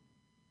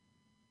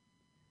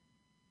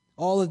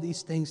 All of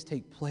these things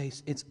take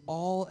place. It's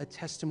all a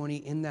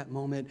testimony in that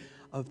moment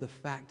of the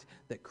fact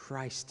that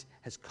Christ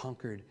has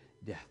conquered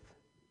death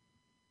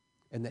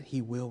and that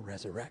He will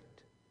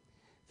resurrect.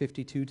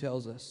 52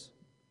 tells us,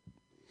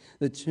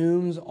 "The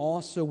tombs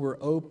also were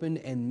opened,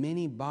 and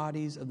many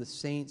bodies of the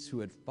saints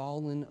who had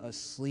fallen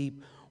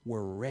asleep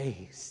were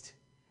raised."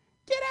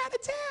 Get out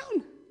of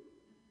town!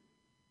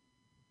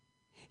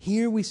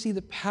 Here we see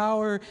the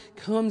power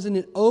comes and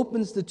it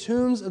opens the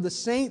tombs of the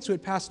saints who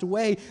had passed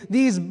away.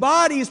 These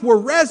bodies were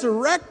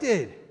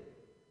resurrected.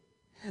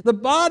 The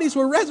bodies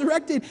were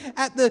resurrected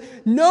at the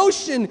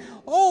notion,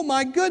 oh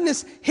my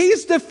goodness,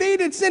 He's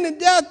defeated sin and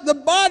death. The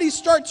bodies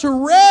start to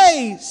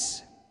raise.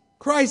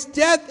 Christ's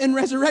death and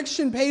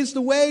resurrection paves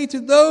the way to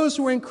those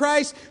who are in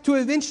Christ to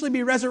eventually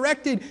be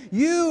resurrected.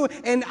 You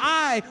and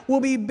I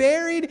will be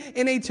buried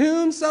in a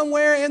tomb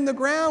somewhere in the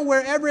ground,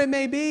 wherever it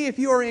may be. If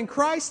you are in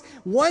Christ,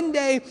 one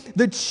day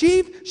the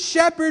chief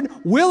shepherd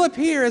will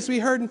appear, as we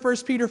heard in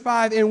 1 Peter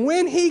 5. And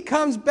when He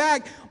comes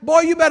back,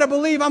 boy, you better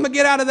believe I'm going to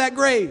get out of that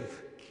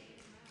grave.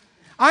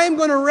 I am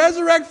going to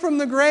resurrect from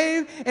the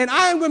grave, and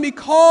I am going to be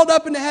called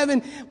up into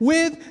heaven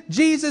with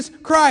Jesus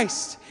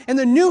Christ. And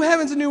the new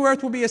heavens and new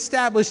earth will be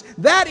established.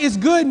 That is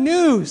good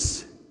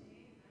news.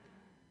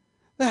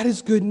 That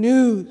is good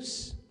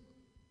news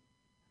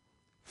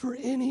for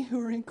any who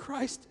are in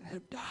Christ and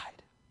have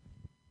died.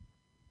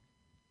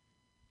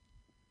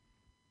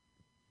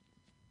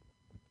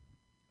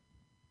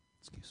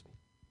 Excuse me.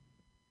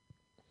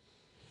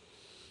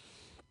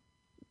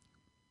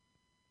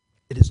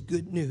 It is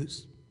good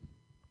news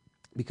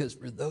because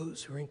for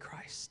those who are in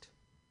Christ,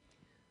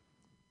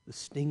 the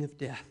sting of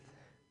death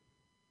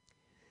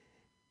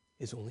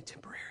is only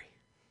temporary.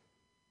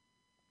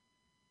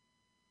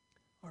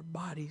 Our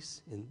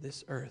bodies in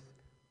this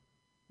earth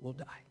will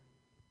die.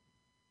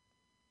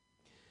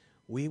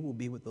 We will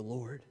be with the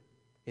Lord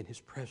in His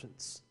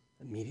presence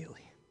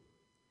immediately.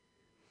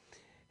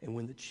 And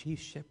when the chief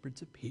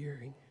shepherd's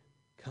appearing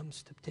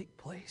comes to take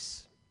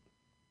place,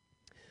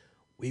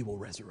 we will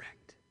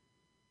resurrect.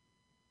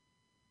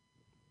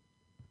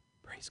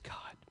 Praise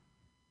God.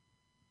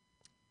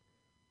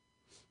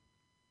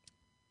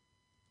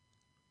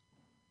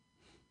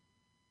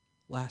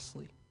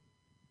 Lastly,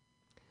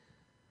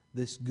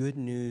 this good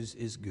news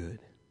is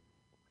good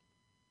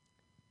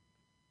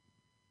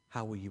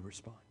How will you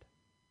respond?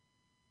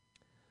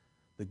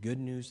 The good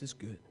news is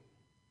good.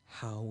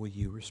 How will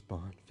you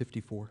respond?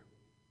 54.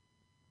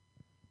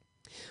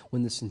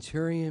 When the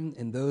centurion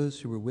and those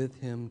who were with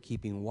him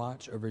keeping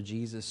watch over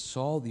Jesus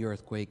saw the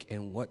earthquake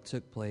and what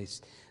took place,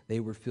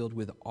 they were filled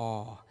with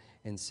awe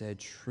and said,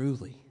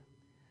 "Truly,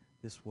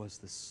 this was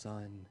the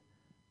Son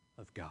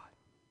of God."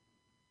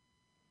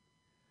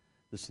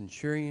 The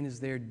centurion is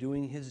there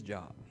doing his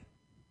job.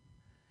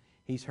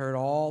 He's heard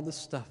all the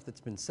stuff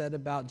that's been said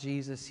about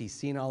Jesus. He's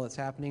seen all that's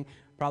happening.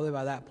 Probably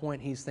by that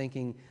point, he's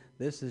thinking,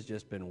 this has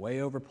just been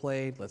way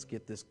overplayed. Let's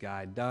get this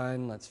guy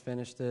done. Let's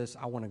finish this.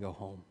 I want to go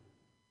home.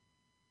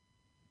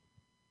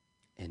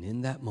 And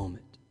in that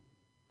moment,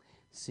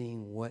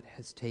 seeing what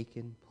has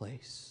taken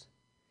place,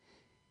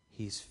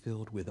 he's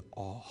filled with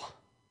awe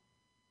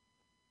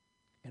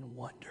and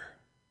wonder.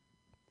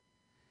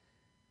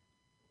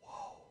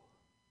 Whoa.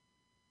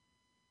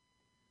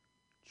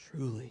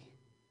 Truly,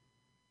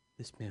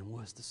 this man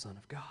was the Son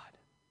of God.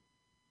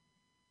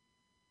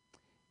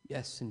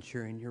 Yes,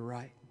 centurion, you're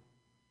right.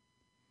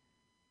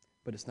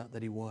 But it's not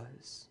that he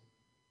was.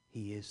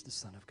 He is the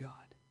Son of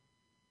God.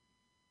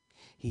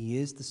 He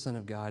is the Son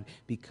of God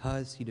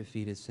because he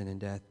defeated sin and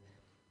death.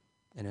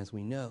 And as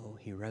we know,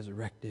 he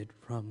resurrected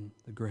from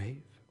the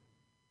grave.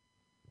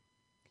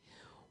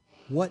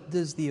 What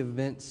does the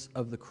events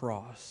of the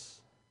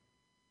cross,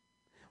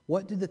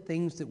 what do the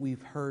things that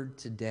we've heard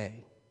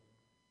today,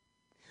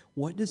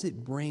 what does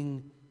it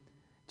bring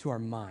to our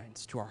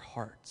minds, to our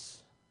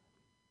hearts?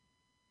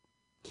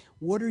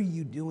 What are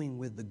you doing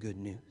with the good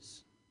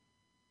news?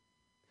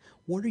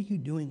 What are you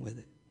doing with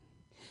it?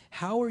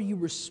 How are you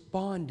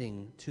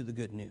responding to the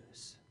good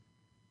news?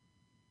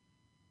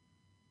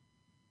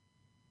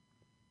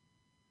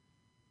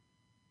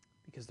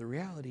 Because the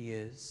reality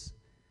is,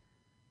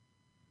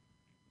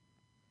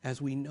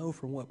 as we know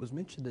from what was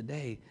mentioned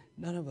today,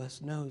 none of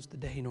us knows the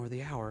day nor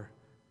the hour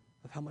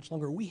of how much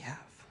longer we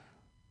have.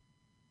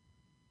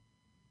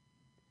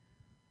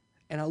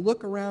 And I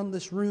look around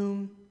this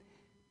room,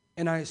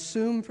 and I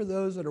assume for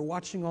those that are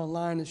watching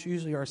online, it's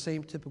usually our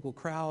same typical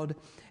crowd.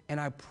 And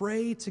I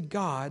pray to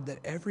God that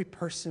every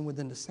person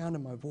within the sound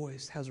of my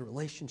voice has a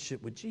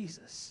relationship with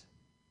Jesus.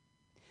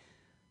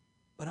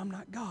 But I'm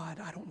not God.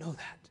 I don't know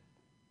that.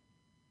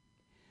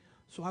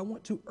 So I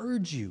want to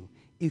urge you,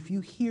 if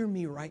you hear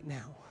me right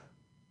now,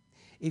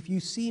 if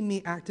you see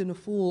me acting a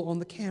fool on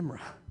the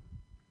camera,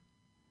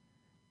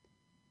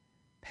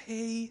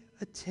 pay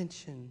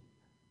attention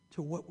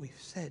to what we've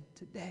said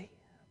today.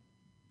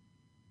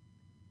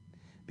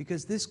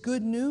 Because this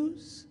good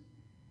news,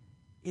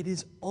 it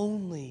is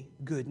only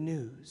good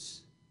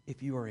news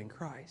if you are in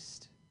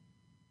Christ.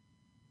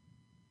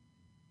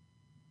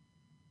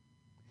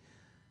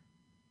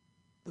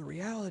 The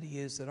reality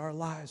is that our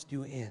lives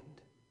do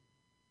end.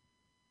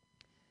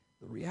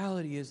 The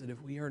reality is that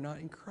if we are not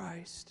in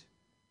Christ,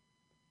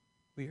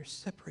 we are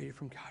separated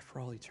from God for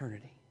all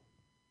eternity.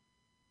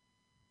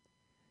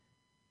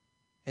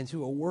 And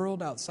to a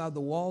world outside the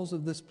walls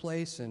of this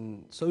place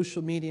and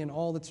social media and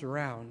all that's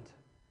around,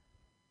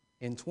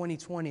 in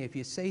 2020, if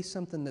you say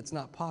something that's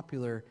not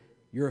popular,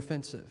 you're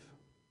offensive.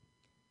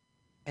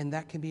 And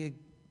that can be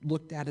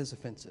looked at as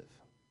offensive.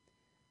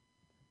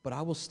 But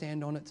I will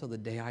stand on it till the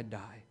day I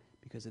die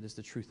because it is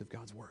the truth of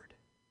God's word.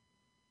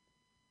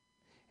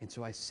 And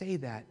so I say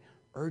that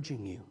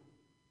urging you,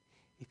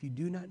 if you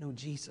do not know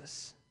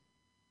Jesus,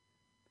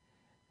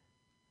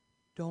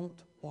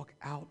 don't walk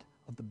out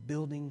of the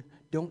building,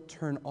 don't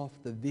turn off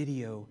the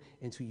video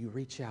until you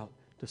reach out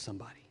to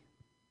somebody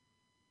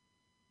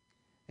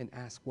and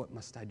ask, what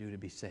must I do to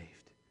be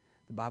saved?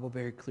 The Bible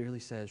very clearly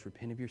says,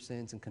 repent of your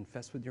sins and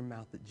confess with your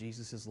mouth that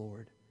Jesus is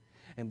Lord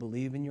and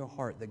believe in your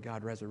heart that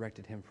God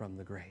resurrected him from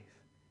the grave.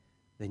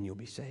 Then you'll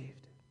be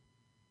saved.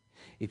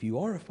 If you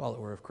are a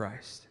follower of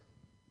Christ,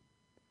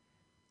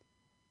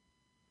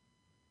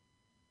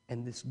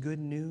 and this good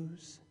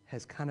news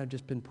has kind of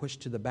just been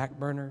pushed to the back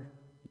burner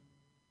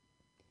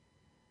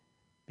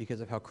because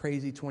of how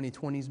crazy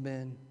 2020's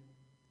been,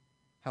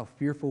 how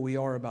fearful we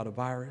are about a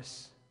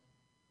virus,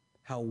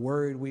 how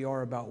worried we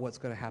are about what's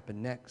going to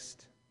happen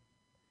next.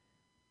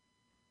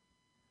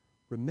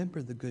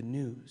 Remember the good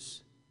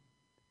news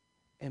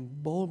and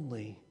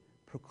boldly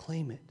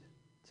proclaim it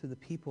to the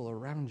people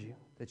around you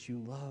that you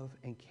love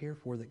and care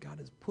for, that God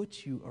has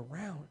put you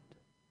around.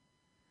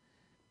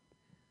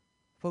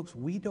 Folks,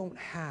 we don't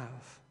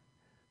have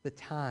the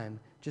time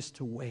just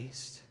to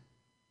waste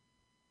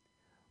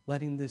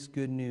letting this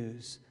good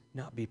news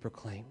not be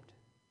proclaimed.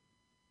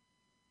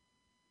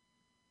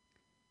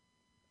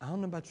 I don't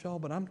know about y'all,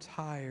 but I'm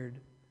tired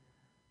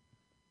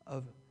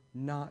of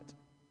not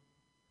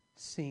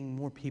seeing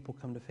more people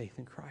come to faith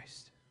in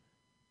Christ.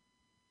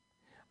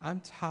 I'm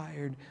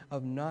tired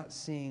of not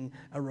seeing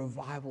a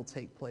revival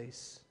take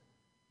place,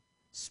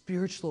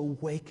 spiritual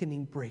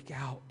awakening break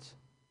out.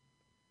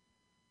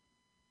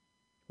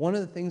 One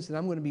of the things that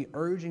I'm going to be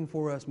urging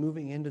for us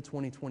moving into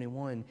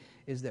 2021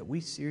 is that we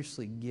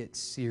seriously get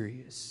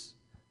serious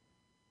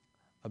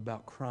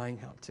about crying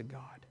out to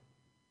God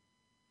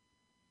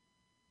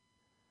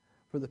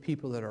for the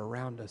people that are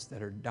around us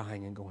that are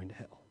dying and going to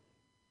hell.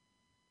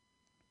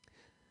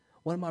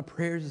 One of my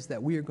prayers is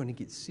that we are going to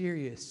get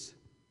serious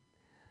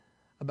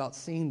about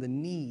seeing the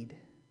need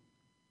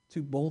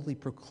to boldly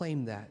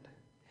proclaim that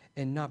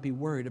and not be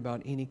worried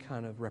about any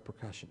kind of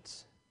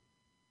repercussions.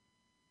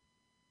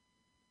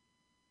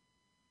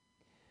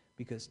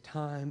 Because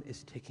time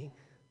is ticking.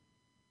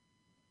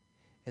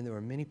 And there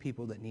are many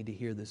people that need to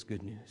hear this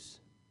good news.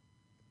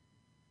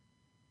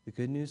 The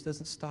good news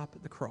doesn't stop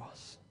at the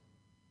cross.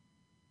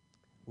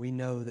 We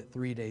know that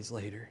 3 days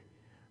later,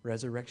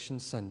 Resurrection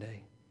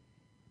Sunday,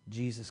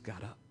 Jesus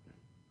got up.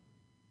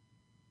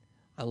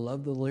 I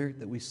love the lyric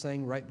that we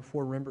sang right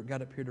before Rembert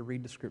got up here to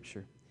read the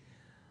scripture.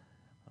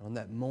 On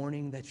that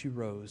morning that you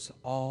rose,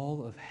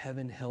 all of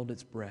heaven held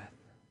its breath.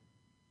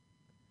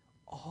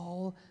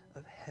 All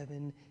of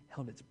heaven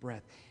held its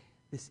breath.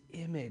 This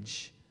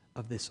image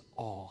of this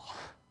awe.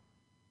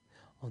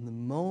 On the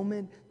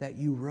moment that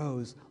you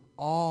rose,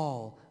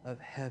 all of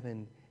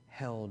heaven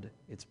held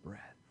its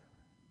breath.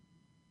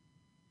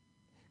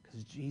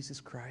 Because Jesus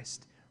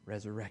Christ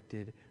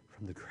resurrected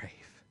from the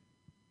grave.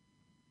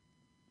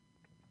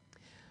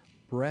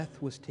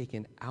 Breath was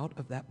taken out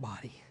of that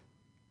body,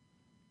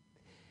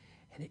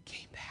 and it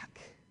came back.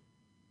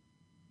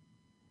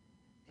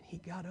 And he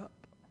got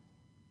up,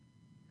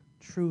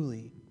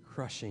 truly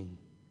crushing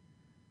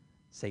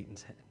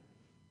Satan's head.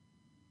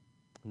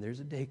 And there's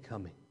a day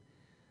coming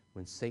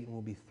when Satan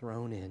will be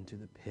thrown into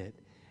the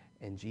pit,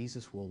 and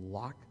Jesus will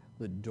lock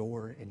the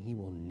door, and he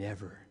will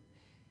never,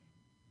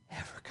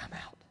 ever come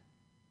out.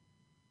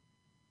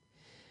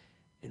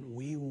 And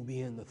we will be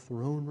in the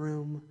throne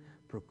room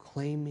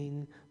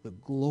proclaiming the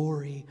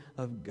glory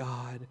of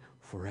God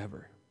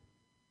forever.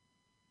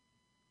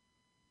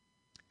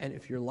 And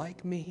if you're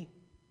like me,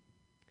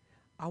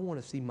 I want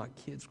to see my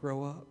kids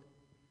grow up.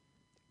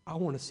 I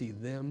want to see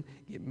them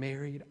get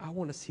married. I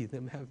want to see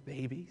them have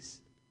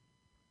babies.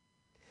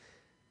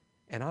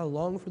 And I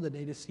long for the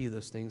day to see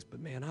those things, but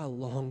man, I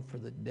long for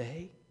the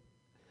day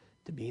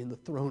to be in the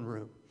throne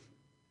room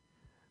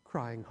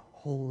crying,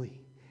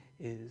 "Holy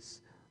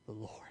is the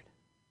Lord.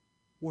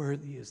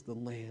 Worthy is the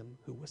Lamb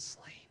who was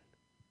slain."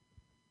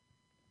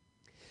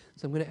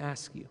 So I'm going to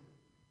ask you,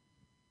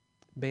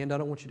 band, I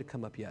don't want you to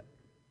come up yet.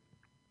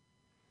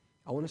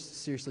 I want us to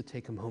seriously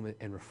take a moment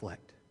and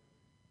reflect.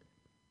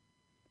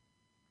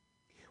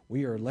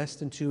 We are less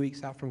than 2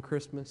 weeks out from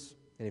Christmas,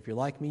 and if you're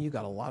like me, you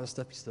got a lot of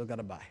stuff you still got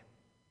to buy.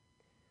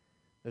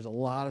 There's a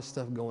lot of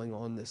stuff going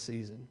on this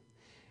season,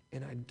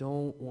 and I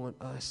don't want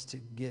us to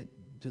get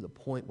to the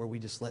point where we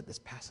just let this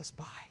pass us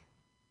by.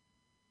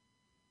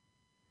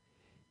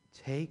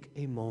 Take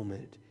a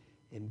moment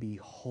and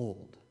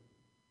behold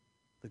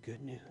the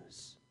good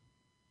news.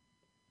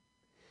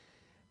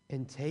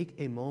 And take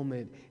a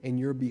moment in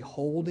your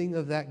beholding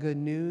of that good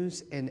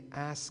news and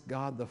ask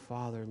God the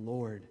Father,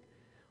 "Lord,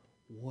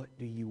 what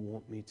do you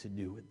want me to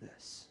do with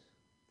this?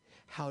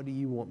 How do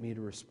you want me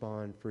to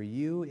respond?" For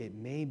you, it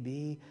may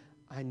be,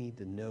 I need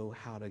to know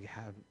how to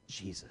have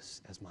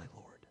Jesus as my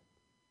Lord.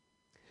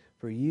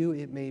 For you,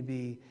 it may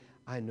be,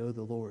 I know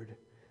the Lord,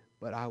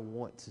 but I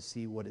want to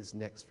see what is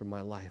next for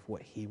my life,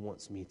 what He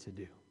wants me to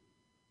do.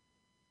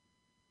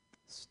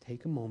 Let's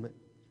take a moment.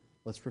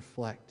 Let's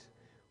reflect.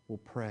 We'll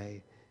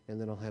pray, and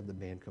then I'll have the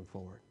band come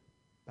forward.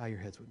 Bow your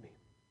heads with me.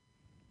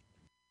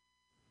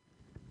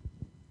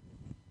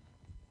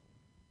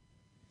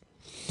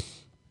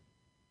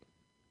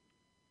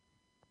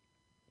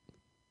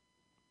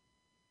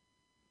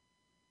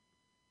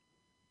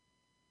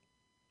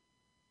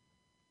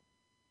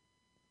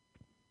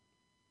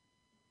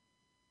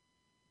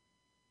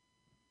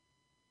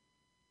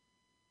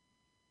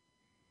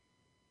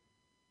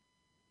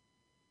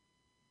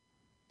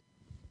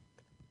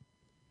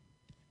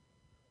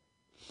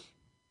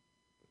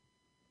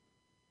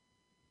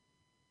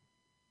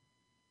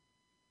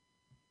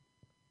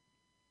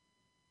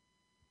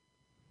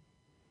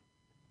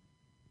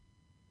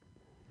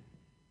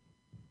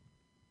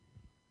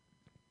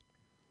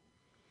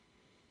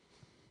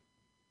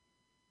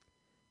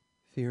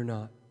 Fear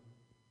not,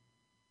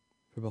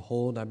 for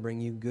behold, I bring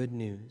you good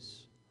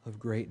news of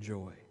great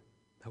joy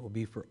that will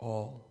be for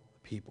all the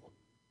people.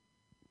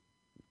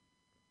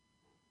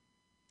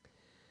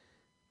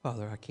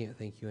 Father, I can't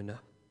thank you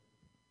enough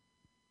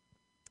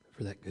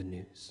for that good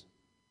news.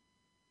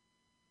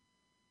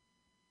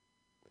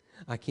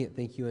 I can't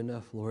thank you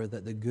enough, Lord,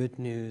 that the good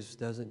news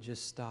doesn't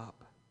just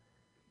stop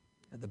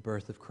at the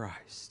birth of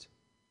Christ.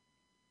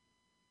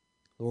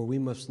 Lord, we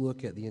must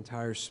look at the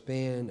entire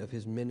span of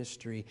His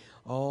ministry,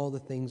 all the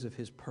things of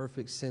His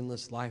perfect,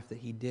 sinless life that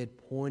He did,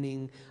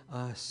 pointing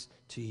us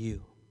to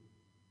you.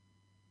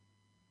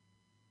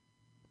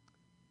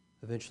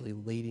 Eventually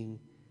leading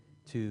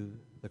to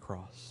the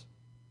cross.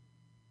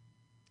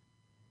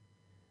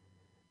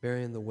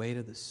 Bearing the weight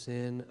of the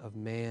sin of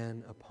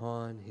man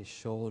upon His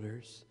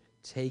shoulders,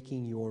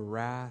 taking your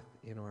wrath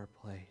in our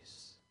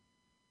place.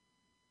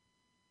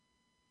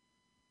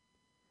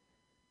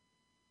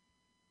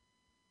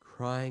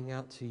 Crying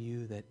out to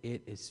you that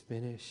it is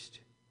finished,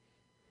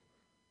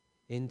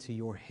 into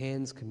your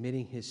hands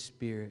committing His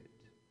Spirit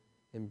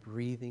and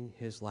breathing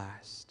His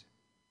last.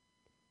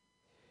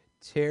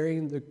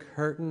 tearing the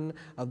curtain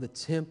of the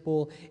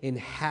temple in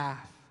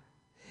half,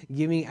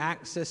 giving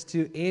access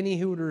to any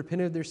who would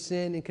repent of their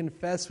sin and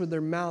confess with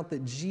their mouth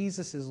that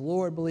Jesus is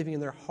Lord, believing in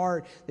their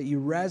heart that you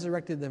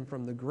resurrected them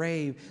from the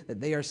grave,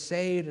 that they are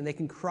saved and they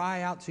can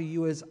cry out to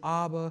you as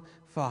Abba,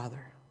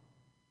 Father.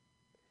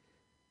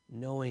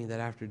 Knowing that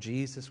after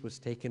Jesus was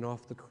taken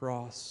off the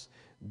cross,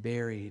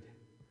 buried,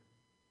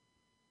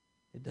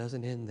 it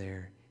doesn't end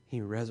there. He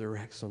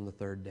resurrects on the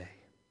third day,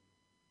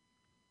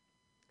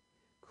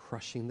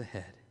 crushing the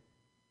head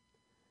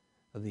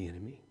of the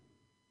enemy.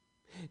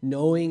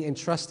 Knowing and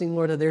trusting,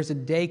 Lord, that there's a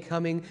day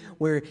coming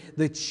where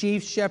the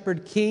chief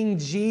shepherd, King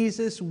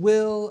Jesus,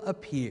 will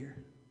appear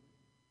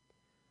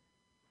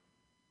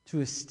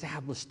to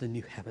establish the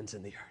new heavens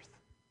and the earth.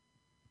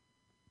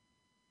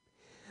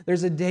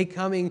 There's a day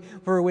coming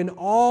for when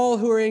all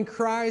who are in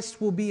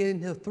Christ will be in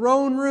the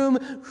throne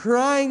room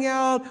crying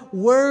out,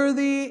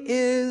 "Worthy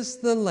is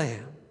the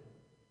Lamb."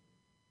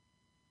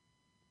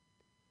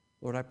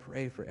 Lord, I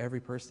pray for every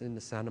person in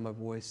the sound of my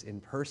voice, in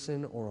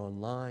person or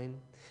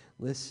online,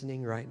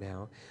 listening right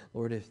now.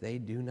 Lord, if they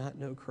do not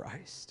know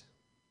Christ,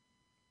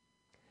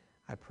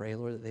 I pray,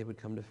 Lord, that they would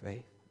come to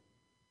faith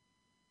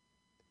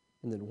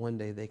and that one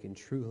day they can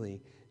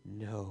truly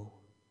know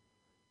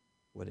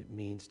what it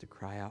means to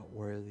cry out,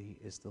 "Worthy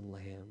is the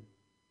Lamb."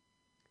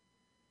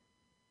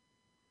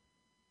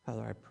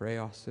 Father, I pray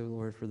also,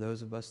 Lord, for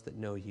those of us that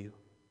know you.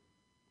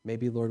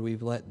 Maybe, Lord,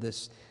 we've let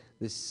this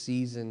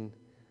season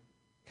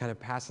kind of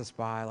pass us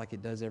by like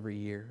it does every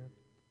year.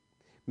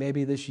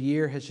 Maybe this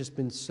year has just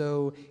been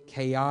so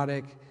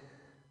chaotic,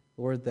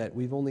 Lord, that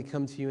we've only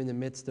come to you in the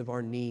midst of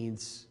our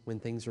needs when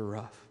things are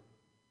rough.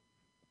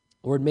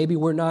 Lord, maybe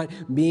we're not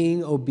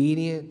being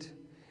obedient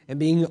and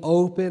being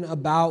open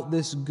about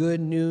this good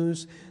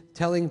news,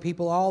 telling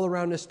people all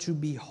around us to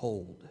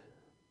behold.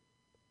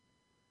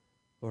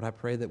 Lord, I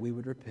pray that we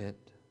would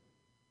repent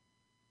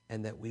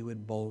and that we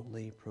would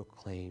boldly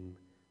proclaim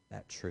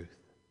that truth.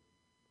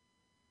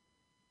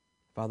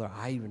 Father,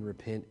 I even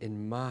repent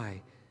in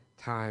my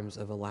times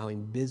of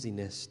allowing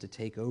busyness to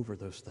take over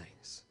those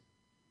things.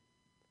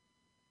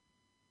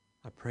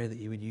 I pray that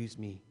you would use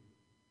me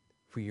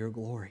for your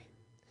glory.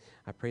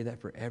 I pray that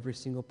for every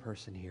single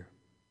person here.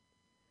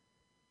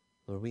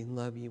 Lord, we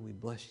love you. We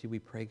bless you. We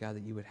pray, God,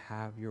 that you would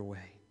have your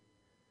way.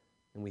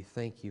 And we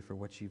thank you for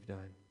what you've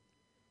done.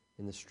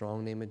 In the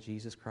strong name of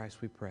Jesus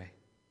Christ, we pray.